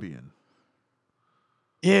Ambien.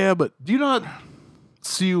 Yeah, but Do you not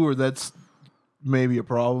see where that's maybe a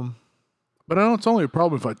problem? I know it's only a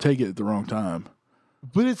problem if I take it at the wrong time.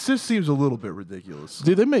 But it just seems a little bit ridiculous.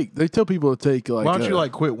 Dude, they tell people to take like Why don't you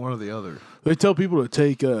like quit one or the other? they tell people to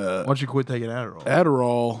take Why don't you quit taking Adderall?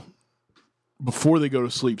 Adderall before they go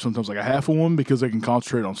to sleep, sometimes like a half of one because they can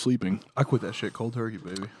concentrate on sleeping. I quit that shit cold turkey,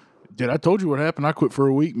 baby. Dude, I told you what happened. I quit for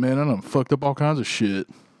a week, man. I done fucked up all kinds of shit.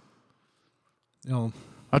 You know,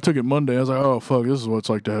 I took it Monday. I was like, oh, fuck, this is what it's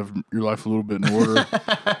like to have your life a little bit in order.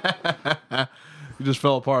 you just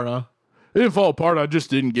fell apart, huh? It didn't fall apart. I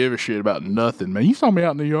just didn't give a shit about nothing, man. You saw me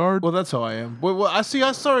out in the yard. Well, that's how I am. Well, I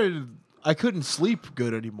couldn't sleep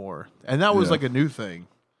good anymore. And that was like a new thing.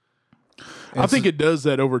 I think it does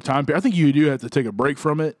that over time. I think you do have to take a break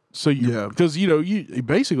from it. So because you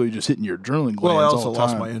basically just hitting your adrenaline glands. Well, I also all the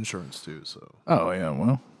lost time. my insurance too, so. Oh yeah,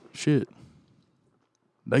 well, shit.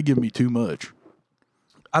 They give me too much.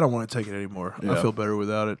 I don't want to take it anymore. Yeah. I feel better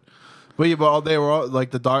without it. But yeah, but they were all,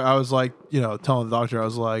 like the doc. I was like, telling the doctor, I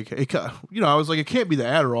was like, it can't be the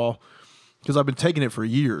Adderall because I've been taking it for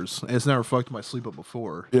years and it's never fucked my sleep up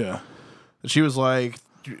before. Yeah. And she was like,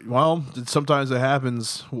 well, sometimes it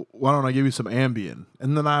happens. Why don't I give you some Ambien?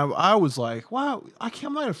 And then I was like, wow, I'm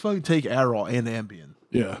not gonna fucking take Adderall and Ambien.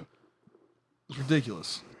 Yeah. It's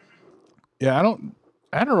ridiculous. Yeah, I don't.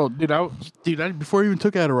 Adderall, dude. Before I even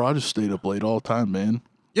took Adderall, I just stayed up late all the time, man.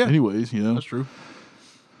 Yeah. Anyways, That's true.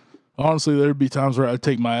 Honestly, there'd be times where I'd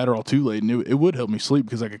take my Adderall too late, and it would help me sleep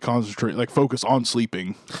because I could concentrate, like focus on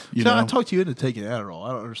sleeping. You know, I talked you into taking Adderall.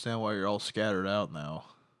 I don't understand why you're all scattered out now.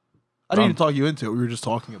 I didn't even talk you into it. We were just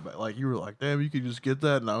talking about, like, you were like, damn, you could just get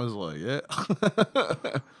that. And I was like, yeah.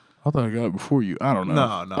 I thought I got it before you. I don't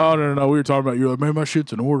know. No. Oh, no. We were talking about, you're like, man, my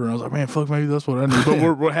shit's in order. And I was like, man, fuck, maybe that's what I need.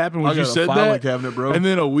 But what happened was you said that. Cabinet, bro. And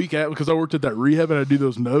then a week after, because I worked at that rehab and I do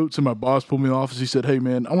those notes, and my boss pulled me in the office. He said, hey,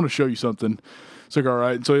 man, I want to show you something. It's like, all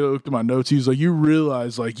right. And so he looked at my notes. He was like, you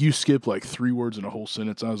realize, like, you skipped like 3 words in a whole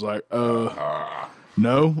sentence. I was like,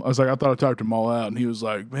 no. I was like, I thought I typed them all out. And he was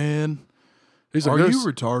like, man. He's like, are you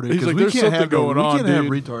retarded? He's like, we there's can't something going on, We can't dude.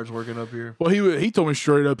 have retards working up here. Well, he told me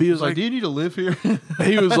straight up. He was like, do you need to live here?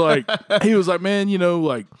 he was like, man,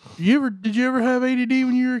 like, did you ever have ADD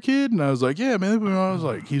when you were a kid? And I was like, yeah, man. I was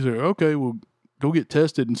like, he's like, okay, well, go get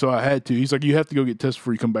tested. And so I had to. He's like, you have to go get tested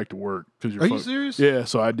before you come back to work. Are you serious? Yeah,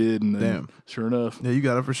 so I did. And then, damn. Sure enough. Yeah, you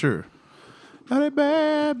got it for sure. Got it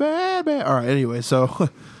bad. All right, anyway, so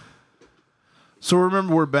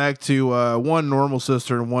remember we're back to one normal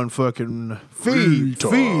sister and one fucking Phoebe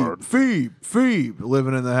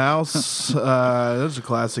living in the house. That's a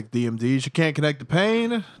classic DMD. She can't connect the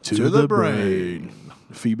pain to the brain.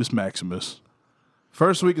 Phoebus Maximus.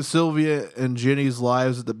 First week of Sylvia and Jenny's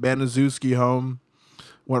lives at the Baniszewski home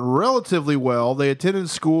went relatively well. They attended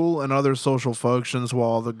school and other social functions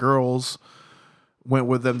while the girls went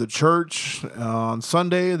with them to church. On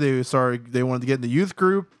Sunday, they wanted to get in the youth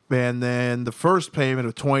group, and then the first payment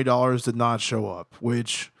of $20 did not show up,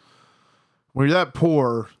 which, when you're that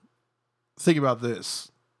poor, think about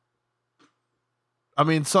this. I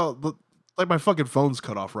mean, so, like, my fucking phone's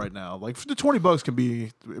cut off right now. Like, the $20 can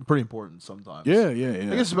be pretty important sometimes. Yeah.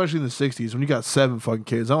 I guess especially in the 60s when you got 7 fucking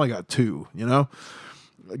kids. I only got 2, you know?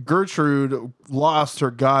 Gertrude lost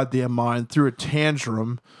her goddamn mind, threw a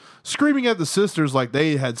tantrum, screaming at the sisters like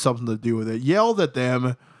they had something to do with it, yelled at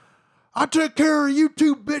them, I took care of you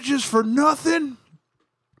 2 bitches for nothing,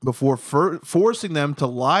 before forcing them to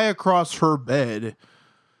lie across her bed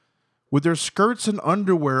with their skirts and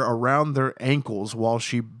underwear around their ankles while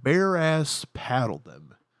she bare-ass paddled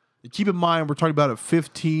them. And keep in mind, we're talking about a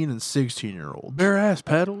 15 and 16-year-old. Bare-ass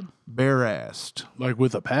paddled? Bare-assed. Like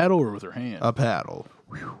with a paddle or with her hand? A paddle.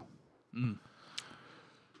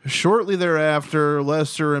 Shortly thereafter,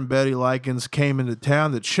 Lester and Betty Likens came into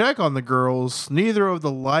town to check on the girls. Neither of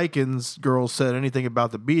the Likens girls said anything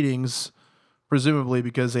about the beatings, presumably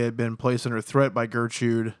because they had been placed under threat by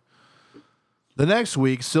Gertrude. The next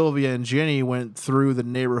week, Sylvia and Jenny went through the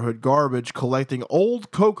neighborhood garbage, collecting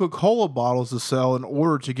old Coca-Cola bottles to sell in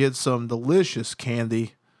order to get some delicious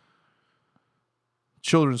candy.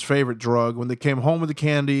 Children's favorite drug. When they came home with the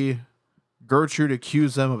candy, Gertrude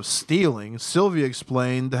accused them of stealing. Sylvia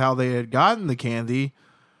explained how they had gotten the candy,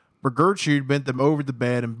 but Gertrude bent them over the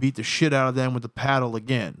bed and beat the shit out of them with the paddle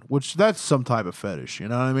again, which that's some type of fetish, you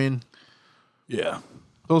know what I mean? Yeah.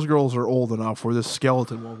 Those girls are old enough where this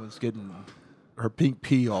skeleton woman's getting her pink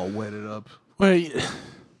pee all wetted up. Well,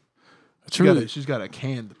 she's got a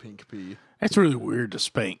canned pink pee. That's really weird to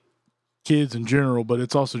spank kids in general, but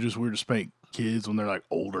it's also just weird to spank kids when they're like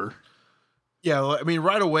older. Yeah, I mean,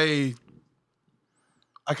 right away,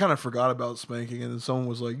 I kind of forgot about spanking, and then someone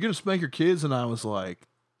was like, "You gonna spank your kids?" And I was like,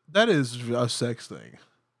 "That is a sex thing."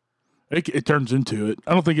 It turns into it.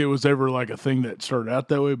 I don't think it was ever like a thing that started out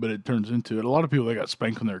that way, but it turns into it. A lot of people, they got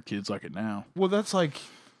spanked when they're kids like it now. Well, that's like,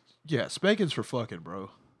 yeah, spanking's for fucking,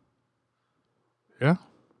 bro. Yeah.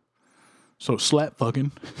 So slap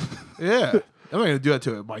fucking. Yeah. I'm not gonna do that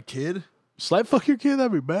to my kid. Slap fuck your kid?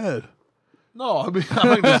 That'd be bad. No, I mean, I'm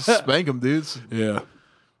not gonna spank them, dudes. Yeah.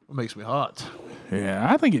 It makes me hot. Yeah,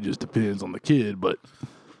 I think it just depends on the kid, but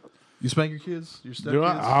you spank your kids? Your step do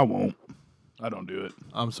kids? I won't. I don't do it.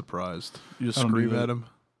 I'm surprised. You just scream at them?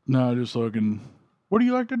 No, just looking. What do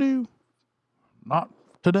you like to do? Not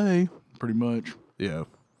today, pretty much. Yeah.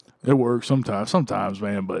 It works sometimes,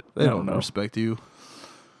 man, but They I don't know. respect you.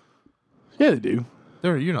 Yeah, they do.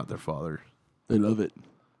 You're not their father. They love it.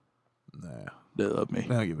 Nah. They love me.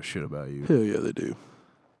 They don't give a shit about you. Hell yeah, they do.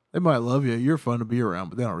 They might love you. You're fun to be around,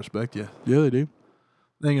 but they don't respect you. Yeah, they do.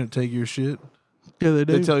 They ain't gonna take your shit. Yeah, they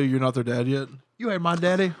do. They tell you you're not their dad yet. You ain't my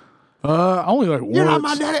daddy. Only like once. You're not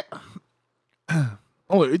my daddy.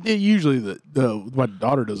 Usually my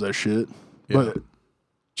daughter does that shit. Yeah. But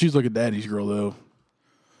she's like a daddy's girl though.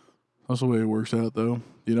 That's the way it works out though.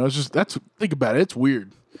 You know, it's just think about it. It's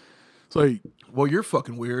weird. It's like, well, you're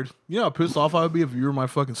fucking weird. You know how pissed off I would be if you were my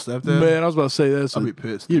fucking stepdad? man, I was about to say that. I'd be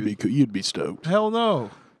pissed. You'd be stoked. Hell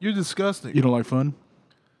no. You're disgusting. You don't like fun?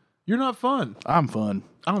 You're not fun. I'm fun.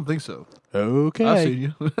 I don't think so. Okay. I've seen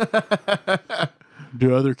you.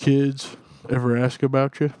 Do other kids ever ask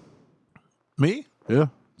about you? Me? Yeah.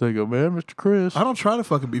 They go, man, Mr. Chris. I don't try to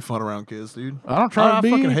fucking be fun around kids, dude. I don't try to be.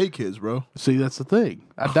 I fucking hate kids, bro. See, that's the thing.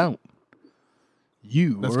 I don't.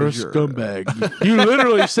 You That's are a 'cause you're- scumbag. You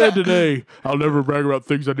literally said today, I'll never brag about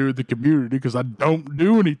things I do in the community because I don't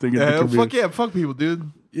do anything in the community. Fuck yeah, fuck people,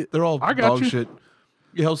 dude. They're all I got dog you. shit.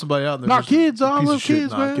 You help somebody out, and they're Not just kids, a I piece love of shit.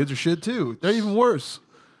 kids, man. Kids are shit too. They're even worse.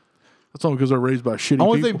 That's all because they're raised by shitty The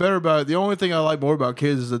only people. thing better about it, the only thing I like more about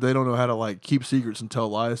kids is that they don't know how to like keep secrets and tell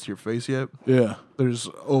lies to your face yet. Yeah. They're just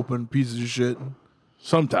open pieces of shit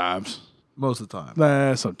Sometimes. most of the time.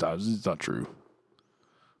 Nah, sometimes. It's not true.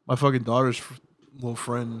 My fucking daughter's little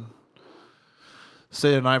friend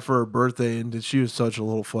stayed a night for her birthday, and she was such a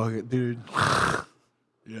little fucking dude.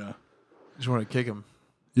 Yeah. Just want to kick him.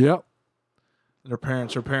 Yep. And her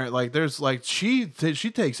parent, like, there's like she takes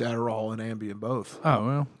Adderall and Ambien both. Oh,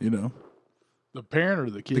 well, you know. The parent or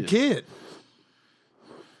the kid? The kid.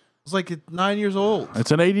 It's like 9 years old. It's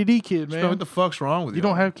an ADD kid, Man, man. what the fuck's wrong with you? You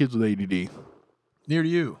don't have kids with ADD. Near to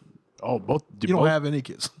you. Oh, both. You don't have any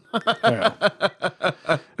kids. Yeah.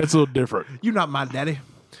 It's a little different. You're not my daddy.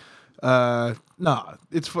 Nah,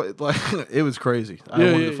 it's like it was crazy. I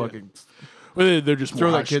Yeah, wanted yeah, to fucking Well, they're just throw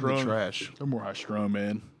more that kid in the high-strung. trash. They're more high strung,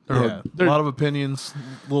 man. Yeah, a lot of opinions,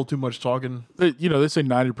 a little too much talking. They say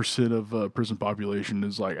 90% of prison population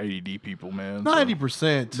is like ADD people, man.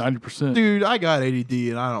 90%. 90%. Dude, I got ADD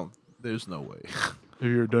and I don't. There's no way. Have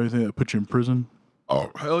you ever done anything that put you in prison? Oh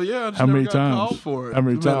hell yeah! I just How never many got times? called for it. How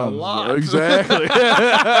many It's been times? A lot. Exactly.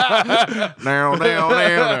 Now,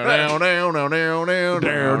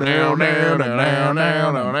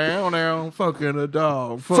 fucking a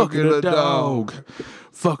dog, fucking a dog.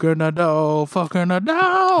 Fucking a dog. Fucking a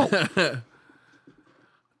dog.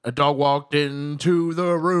 A dog walked into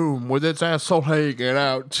the room with its asshole hanging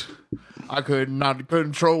out. I could not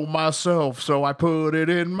control myself, so I put it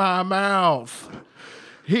in my mouth.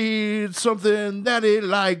 He's something that he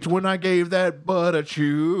liked when I gave that butt a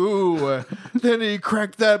chew. Then he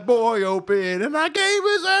cracked that boy open, and I gave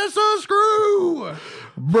his ass a screw.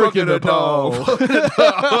 Breaking Fucking a dog.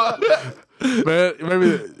 Man, maybe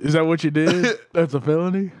is that what you did? That's a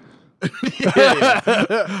felony.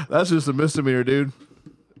 Yeah. That's just a misdemeanor, dude.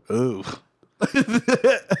 Ooh.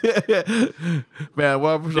 Man,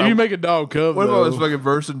 what If you make a dog come, if I was though, fucking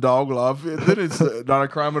versing dog law? Then it's not a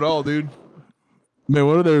crime at all, dude. man,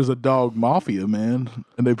 what if there's a dog mafia, man,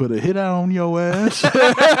 and they put a hit out on your ass? Like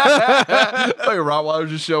a Rottweiler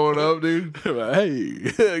just showing up, dude. Like,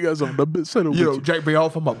 hey, I got something to settle You know, with you. jack me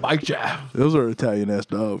off on my bike jab. Those are Italian ass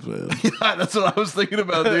dogs, man. Yeah, that's what I was thinking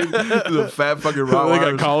about, dude. The fat fucking They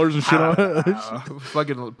Rottweilers. got collars and shit on it.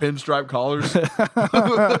 Fucking pinstripe collars.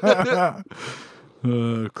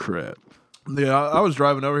 Crap. Yeah, I was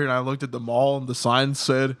driving over here and I looked at the mall and the sign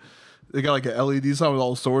said they got like a LED sign with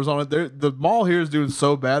all the stores on it. The mall here is doing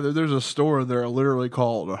so bad that there's a store in there literally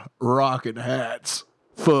called Rockin' Hats.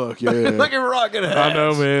 Fuck yeah. Look at Rockin' Hats. I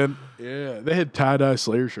know, man. Yeah, they had tie-dye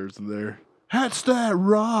Slayer shirts in there. Hats that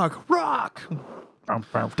rock.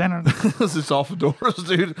 This is off the doors,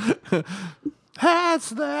 dude. Hats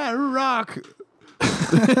that rock.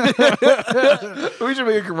 We should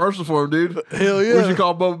make a commercial for him, dude. Hell yeah. We should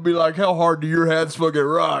call him up and be like, how hard do your hats fucking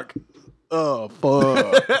rock? Oh,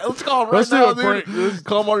 fuck. Let's call him right Let's do now, a dude. prank.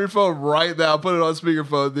 Call him on your phone right now. Put it on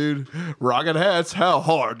speakerphone, dude. Rockin' hats. How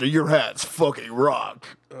hard do your hats fucking rock?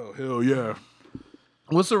 Oh, hell yeah.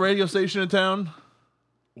 What's the radio station in town?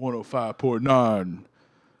 105.9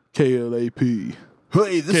 KLAP.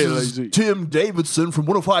 Hey, this KLAZ. is Tim Davidson from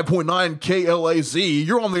 105.9 KLAZ.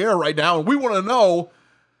 You're on the air right now, and we want to know,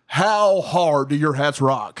 how hard do your hats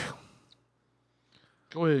rock?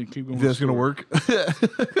 Go ahead and keep going. If that's going to work.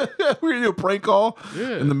 We're going to do a prank call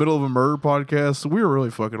in the middle of a murder podcast. We were really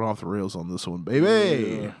fucking off the rails on this one,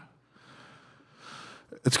 baby. Yeah.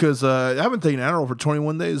 It's because I haven't taken Adderall for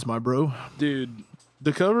 21 days, my bro. Dude,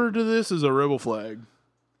 the cover to this is a rebel flag.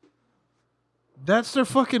 That's their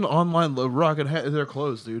fucking online rocket hat. They're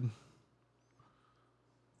closed, dude.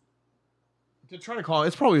 They're trying to call.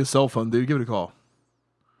 It's probably a cell phone, dude. Give it a call.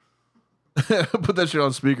 Put that shit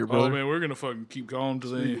on speaker, bro. Oh, man, we're going to fucking keep calling to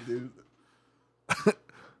the dude.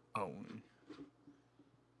 Oh.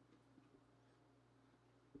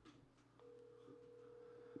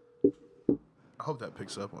 I hope that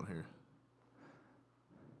picks up on here.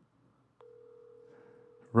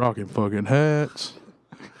 Rocking fucking hats.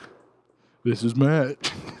 This is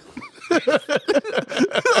Matt.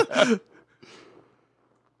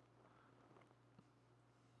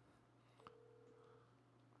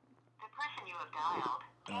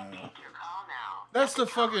 That's the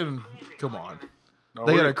fucking... Come on.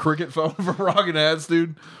 They got a cricket phone for rocking hats,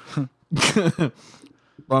 dude.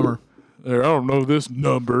 Bummer. There, I don't know this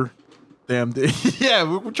number. Damn, dude. Yeah,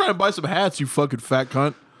 we're trying to buy some hats, you fucking fat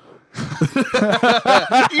cunt.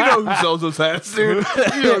 You know who sells those hats, dude.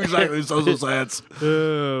 You know exactly who sells those hats.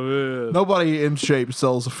 Oh, man. Nobody in shape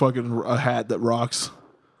sells a hat that rocks.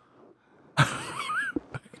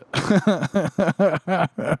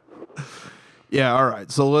 Yeah, all right.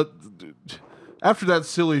 So after that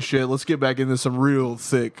silly shit, let's get back into some real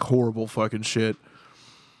thick, horrible fucking shit.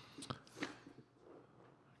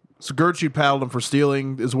 So Gertrude paddled him for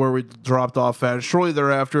stealing is where we dropped off at. Shortly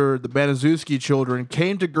thereafter, the Baniszewski children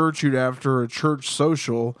came to Gertrude after a church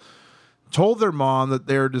social, told their mom that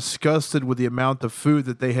they are disgusted with the amount of food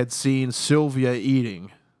that they had seen Sylvia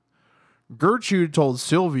eating. Gertrude told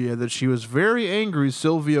Sylvia that she was very angry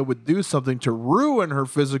Sylvia would do something to ruin her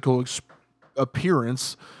physical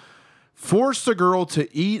appearance, forced the girl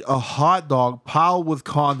to eat a hot dog piled with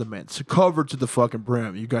condiments, covered to the fucking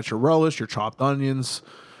brim. You got your relish, your chopped onions,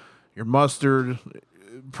 your mustard,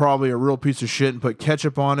 probably a real piece of shit, and put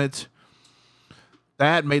ketchup on it.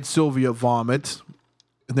 That made Sylvia vomit.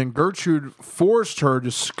 And then Gertrude forced her to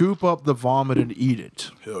scoop up the vomit and eat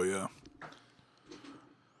it. Hell yeah.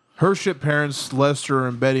 Her shit parents, Lester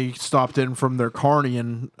and Betty, stopped in from their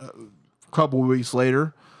carnying a couple weeks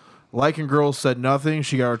later. Liking girl said nothing.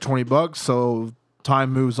 She got her $20, so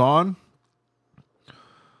time moves on.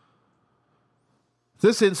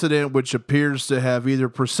 This incident, which appears to have either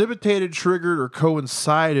precipitated, triggered, or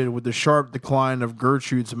coincided with the sharp decline of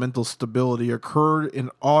Gertrude's mental stability, occurred in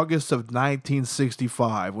August of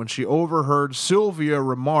 1965 when she overheard Sylvia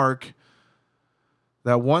remark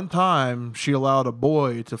that one time she allowed a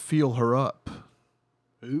boy to feel her up.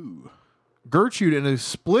 Ooh. Gertrude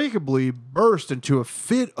inexplicably burst into a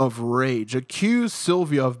fit of rage, accused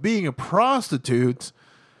Sylvia of being a prostitute,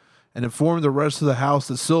 and informed the rest of the house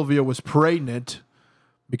that Sylvia was pregnant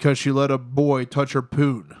because she let a boy touch her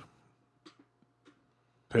poon.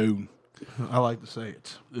 Poon. I like to say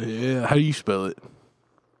it. Yeah. How do you spell it?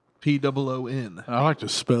 P-O-O-N. I like to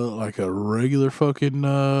spell it like a regular fucking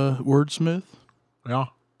wordsmith. Yeah.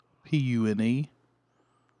 P-U-N-E.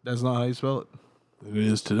 That's not how you spell it. It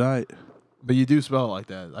is tonight. But you do spell it like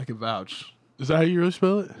that. I can vouch. Is that how you really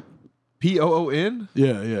spell it? P-O-O-N?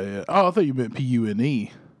 Yeah. Oh, I thought you meant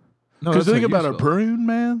P-U-N-E. No, Because that's think how you about a spell it. prune,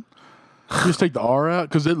 man. Just take the R out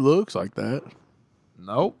because it looks like that.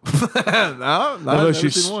 Nope. No,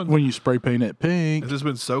 Unless not one. when you spray paint it pink. It's just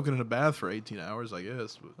been soaking in a bath for 18 hours, I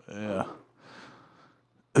guess. But. Yeah.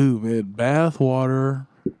 Ooh, man. Bath water.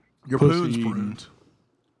 Your pussy poon's eating. pruned.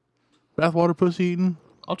 Bath water pussy eating?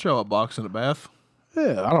 I'll chow a box in a bath.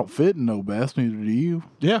 Yeah, I don't fit in no bath, neither do you.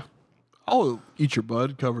 Yeah. I'll eat your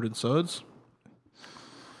bud covered in suds.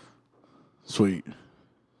 Sweet.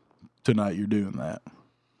 Tonight you're doing that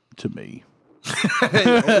to me.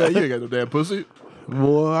 Yeah, you ain't got no damn pussy.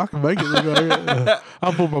 Boy, I can make it look like it.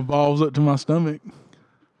 I'll put my balls up to my stomach.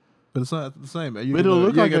 But it's not the same, man. You It'll look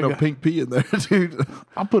ain't like got I no got- pink pea in there, dude.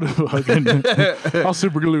 I'll put a fucking... I'll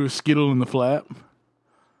super glue a Skittle in the flap.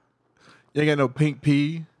 You ain't got no pink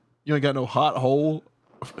pea. You ain't got no hot hole.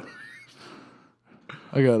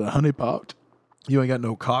 I got a honey pot. You ain't got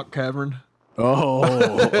no cock cavern. Oh.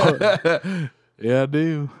 Yeah, I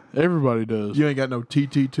do. Everybody does. You ain't got no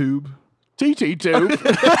TT tube. TT tube.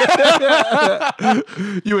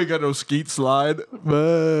 You ain't got no skeet slide.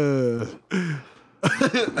 Go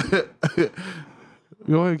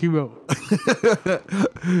ahead, keep going.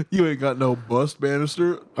 You ain't got no bust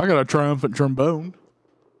banister. I got a triumphant trombone.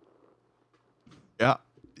 Yeah.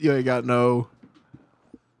 You ain't got no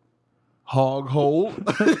hog hole.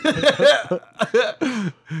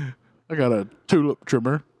 I got a tulip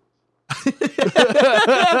trimmer.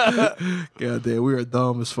 God damn, we are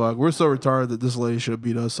dumb as fuck. We're so retarded that this lady should have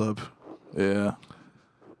beat us up. Yeah.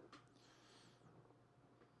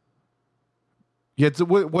 Yeah,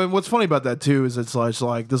 what's funny about that too is it's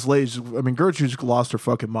like this lady's. I mean, Gertrude's lost her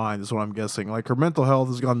fucking mind. Is what I'm guessing. Like her mental health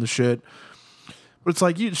has gone to shit. But it's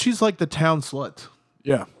like she's like the town slut.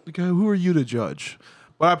 Yeah. Like, who are you to judge?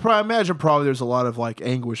 But I imagine probably there's a lot of like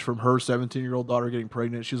anguish from her 17-year-old daughter getting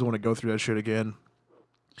pregnant. She doesn't want to go through that shit again.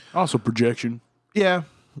 Also projection. Yeah.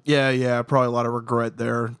 Probably a lot of regret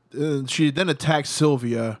there. She then attacked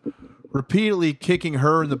Sylvia, repeatedly kicking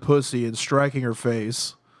her in the pussy and striking her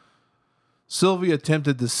face. Sylvia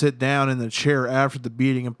attempted to sit down in the chair after the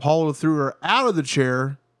beating, and Paula threw her out of the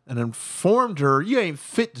chair and informed her, "You ain't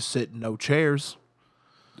fit to sit in no chairs."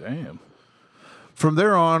 Damn. From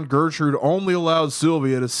there on, Gertrude only allowed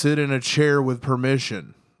Sylvia to sit in a chair with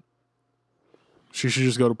permission. She should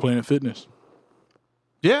just go to Planet Fitness.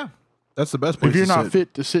 Yeah, that's the best place If you're to not sit.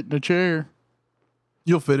 fit to sit in a chair,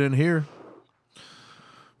 You'll fit in here.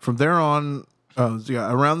 From there on,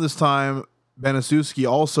 around this time, Baniszewski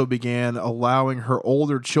also began allowing her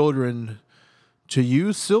older children to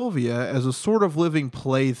use Sylvia as a sort of living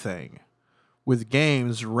plaything, with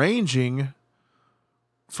games ranging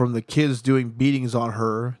from the kids doing beatings on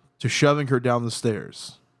her to shoving her down the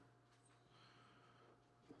stairs.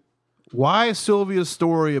 Why Sylvia's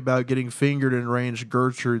story about getting fingered enraged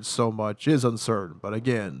Gertrude so much is uncertain, but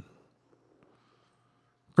again,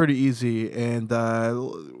 pretty easy. And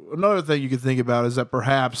another thing you could think about is that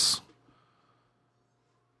perhaps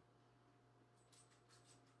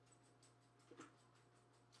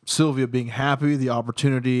Sylvia being happy, the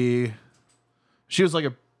opportunity, she was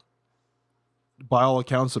like by all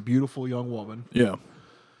accounts, a beautiful young woman. yeah.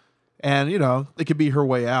 And, it could be her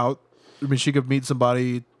way out. I mean, she could meet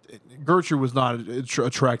somebody. Gertrude was not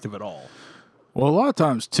attractive at all. Well, a lot of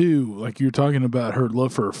times, too, like you're talking about her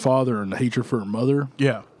love for her father and hatred for her mother.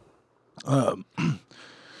 Yeah.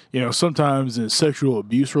 Sometimes in sexual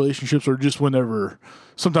abuse relationships, or just whenever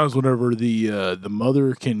the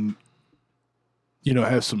mother can,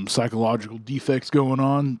 have some psychological defects going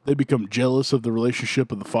on, they become jealous of the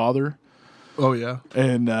relationship of the father. Oh, yeah.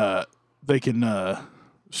 And they can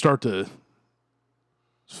start to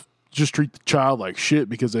just treat the child like shit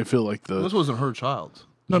because they feel like This wasn't her child.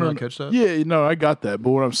 No, Did no, you not catch that? Yeah, no, I got that.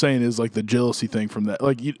 But what I'm saying is like the jealousy thing from that.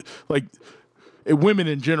 Women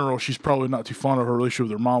in general, she's probably not too fond of her relationship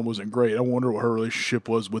with her mom. Wasn't great. I wonder what her relationship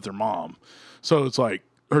was with her mom. So it's like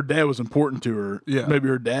her dad was important to her. Yeah. Maybe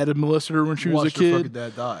her dad had molested her when she was a Watched her fucking kid.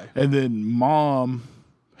 dad die. And then mom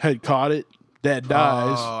had caught it. Dad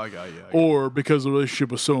dies. Oh, I got you. Or because the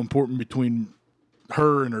relationship was so important between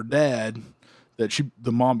her and her dad that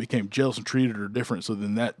the mom became jealous and treated her different. So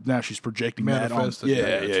then now she's projecting that on. Manifested.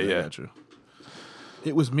 Yeah. Gotcha.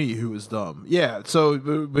 It was me who was dumb. Yeah.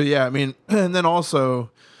 So, but yeah, I mean, and then also,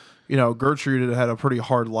 Gertrude had a pretty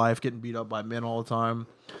hard life, getting beat up by men all the time,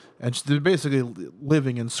 and she's basically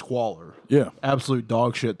living in squalor. Yeah. Absolute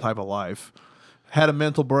dog shit type of life. Had a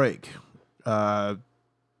mental break.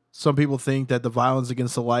 Some people think that the violence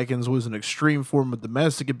against the Lycans was an extreme form of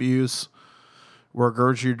domestic abuse, where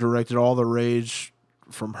Gertrude directed all the rage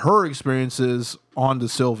from her experiences onto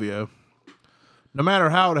Sylvia. No matter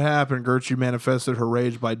how it happened, Gertrude manifested her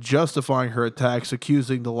rage by justifying her attacks,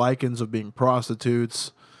 accusing the Lycans of being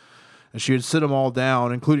prostitutes. And she would sit them all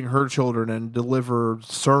down, including her children, and deliver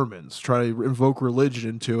sermons, try to invoke religion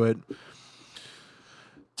into it.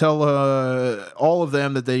 Tell all of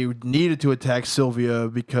them that they needed to attack Sylvia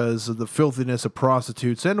because of the filthiness of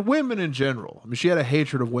prostitutes and women in general. I mean, she had a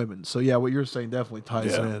hatred of women. So, yeah, what you're saying definitely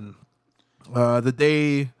ties in. The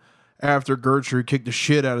day after Gertrude kicked the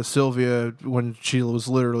shit out of Sylvia when she was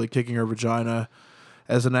literally kicking her vagina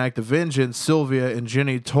as an act of vengeance, Sylvia and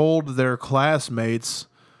Jenny told their classmates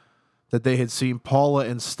that they had seen Paula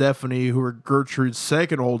and Stephanie, who were Gertrude's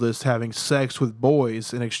second oldest, having sex with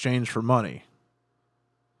boys in exchange for money.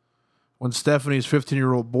 When Stephanie's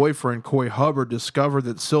 15-year-old boyfriend, Coy Hubbard, discovered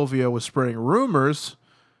that Sylvia was spreading rumors,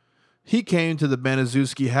 he came to the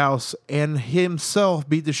Baniszewski house and himself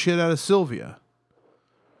beat the shit out of Sylvia.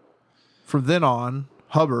 From then on,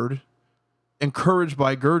 Hubbard, encouraged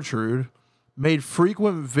by Gertrude, made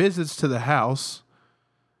frequent visits to the house.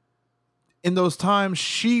 In those times,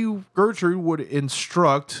 Gertrude would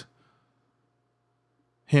instruct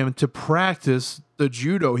him to practice the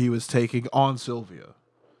judo he was taking on Sylvia.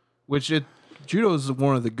 Judo is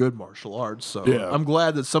one of the good martial arts, so I'm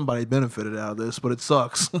glad that somebody benefited out of this, but it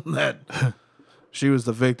sucks that she was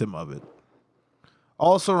the victim of it.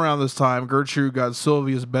 Also around this time, Gertrude got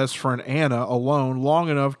Sylvia's best friend Anna alone long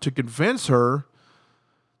enough to convince her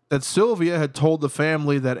that Sylvia had told the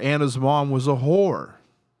family that Anna's mom was a whore.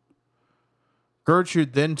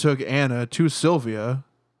 Gertrude then took Anna to Sylvia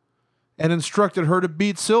and instructed her to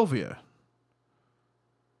beat Sylvia.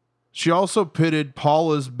 She also pitted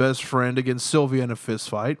Paula's best friend against Sylvia in a fist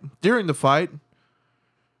fight. During the fight,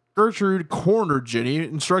 Gertrude cornered Jenny,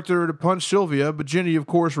 instructed her to punch Sylvia, but Jenny, of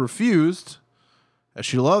course, refused, as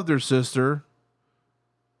she loved her sister,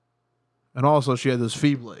 and also she had those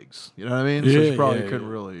feeble legs. You know what I mean? So she probably couldn't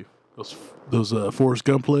really... Those Forrest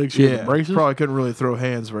Gump legs? She had the braces? Probably couldn't really throw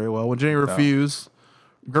hands very well. When Jenny refused,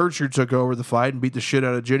 Gertrude took over the fight and beat the shit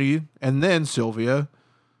out of Jenny, and then Sylvia,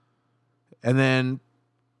 and then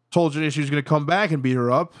told Jenny she was going to come back and beat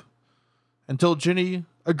her up until Jenny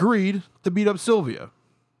agreed to beat up Sylvia.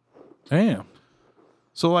 Damn.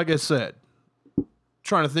 So like I said,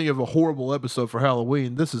 trying to think of a horrible episode for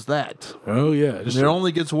Halloween. This is that. Oh, yeah. And it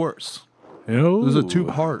only gets worse. Oh. This is a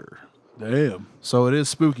two-parter. Damn. So it is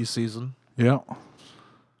spooky season. Yeah.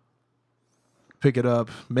 Pick it up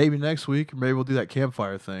maybe next week. Or maybe we'll do that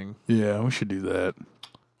campfire thing. Yeah, we should do that.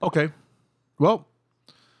 Okay. Well,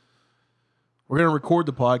 we're going to record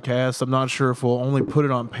the podcast. I'm not sure if we'll only put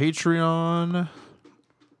it on Patreon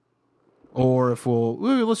or if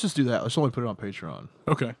let's just do that. Let's only put it on Patreon.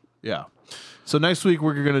 Okay. Yeah. So next week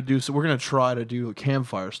we're going to try to do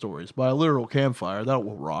campfire stories by a literal campfire. That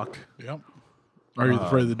will rock. Yep. Are you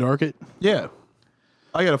afraid of the dark? Yeah.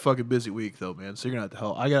 I got a fucking busy week though, man. So you're going to have to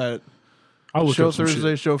help. I got I'll look show up some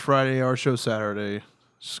Thursday, shit. show Friday, our show Saturday.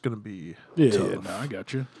 It's just going to be tough. No, I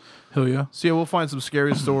got you. Hell yeah. So yeah, we'll find some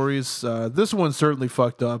scary stories. This one's certainly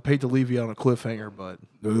fucked up. Hate to leave you on a cliffhanger, but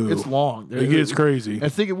it's long. It gets crazy. I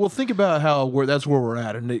think we'll think about that's where we're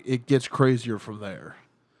at, and it gets crazier from there.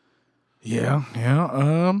 Yeah.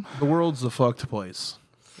 The world's a fucked place,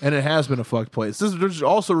 and it has been a fucked place.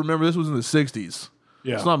 Also remember this was in the '60s.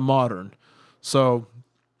 Yeah. It's not modern, so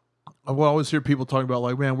I will always hear people talking about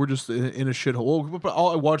like, man, we're just in a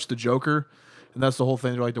shithole. I watched The Joker, and that's the whole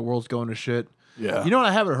thing. They're like, the world's going to shit. Yeah. You know what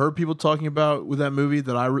I haven't heard people talking about with that movie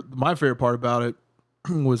my favorite part about it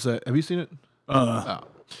was that, have you seen it?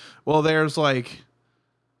 Well, there's like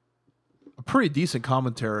a pretty decent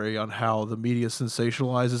commentary on how the media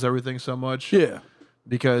sensationalizes everything so much. Yeah.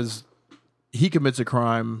 Because he commits a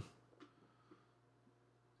crime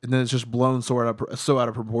and then it's just blown so out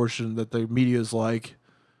of proportion that the media is like,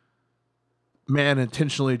 man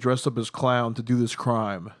intentionally dressed up as clown to do this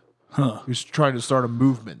crime. Huh. He's trying to start a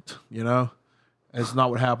movement, you know? And it's not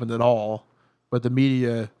what happened at all. But the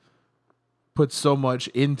media put so much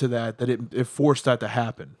into that it forced that to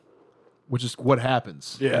happen, which is what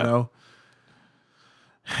happens, you know?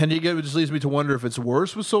 And it just leads me to wonder if it's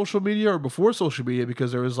worse with social media or before social media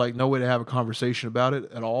because there was like no way to have a conversation about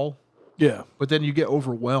it at all. Yeah. But then you get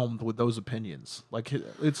overwhelmed with those opinions. Like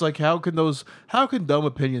it's like how can dumb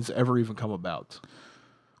opinions ever even come about?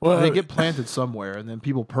 Well, they get planted somewhere, and then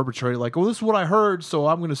people perpetrate like, "Well, this is what I heard, so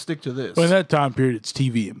I'm going to stick to this." Well, in that time period, it's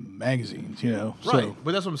TV and magazines, you know. Right, So.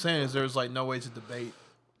 but that's what I'm saying is there's like no way to debate.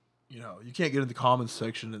 You know, you can't get in the comments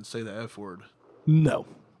section and say the F word. No.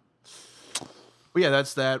 But yeah,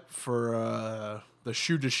 that's that for the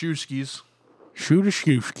Shootashewskis.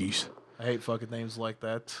 Shootashewskis. I hate fucking names like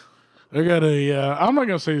that. I got I'm not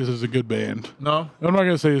going to say this is a good band. No, I'm not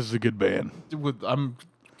going to say this is a good band.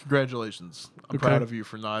 Congratulations. I'm proud of you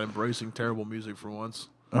for not embracing terrible music for once.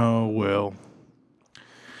 Oh, well.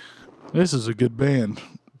 This is a good band.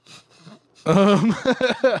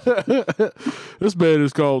 This band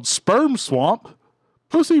is called Sperm Swamp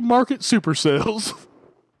Pussy Market Supercells.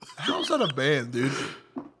 How's that a band, dude?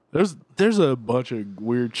 There's a bunch of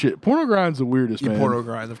weird shit. Pornogrind's the weirdest, man.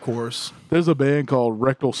 Pornogrind, of course. There's a band called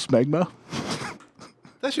Rectal Smegma.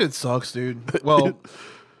 That shit sucks, dude. Well...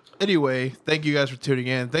 Anyway, thank you guys for tuning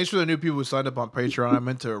in. Thanks for the new people who signed up on Patreon. I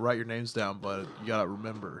meant to write your names down, but you gotta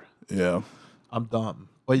remember. Yeah. I'm dumb.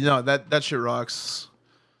 But you know, that shit rocks.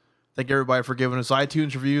 Thank everybody for giving us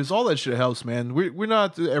iTunes reviews. All that shit helps, man. We're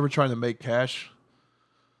not ever trying to make cash.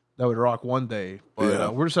 That would rock one day.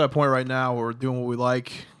 But we're just at a point right now where we're doing what we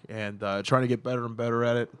like and trying to get better and better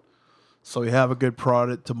at it. So we have a good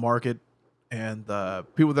product to market and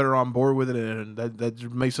people that are on board with it, and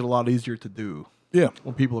that makes it a lot easier to do. Yeah.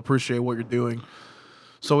 When people appreciate what you're doing.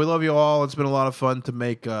 So we love you all. It's been a lot of fun to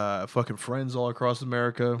make fucking friends all across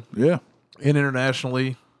America. Yeah. And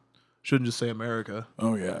internationally. Shouldn't just say America.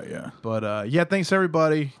 Oh, yeah. But yeah, thanks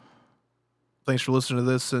everybody. Thanks for listening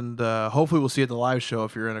to this. And hopefully we'll see you at the live show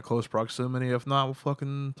if you're in a close proximity. If not, we'll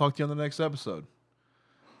fucking talk to you on the next episode.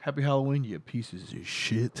 Happy Halloween, you pieces of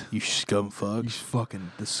shit. You scum fucks. You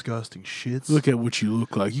fucking disgusting shits. Look at what you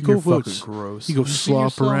look like. You You're go fucking gross. You go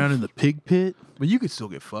slop around in the pig pit. But you could still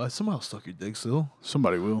get fucked. Somebody will suck your dick still.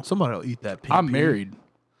 Somebody will. Somebody will eat that pig. I'm married.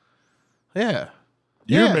 Yeah.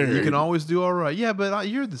 You're married. You can always do all right. Yeah, but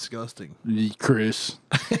you're disgusting. Chris.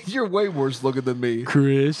 You're way worse looking than me.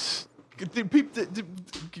 Chris. Follow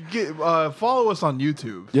us on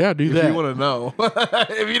YouTube. Yeah, do that. If you want to know.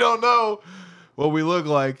 If you don't know what we look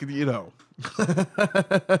like, you know.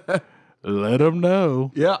 Let them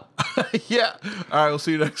know. Yeah. Yeah. All right, we'll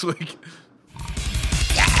see you next week.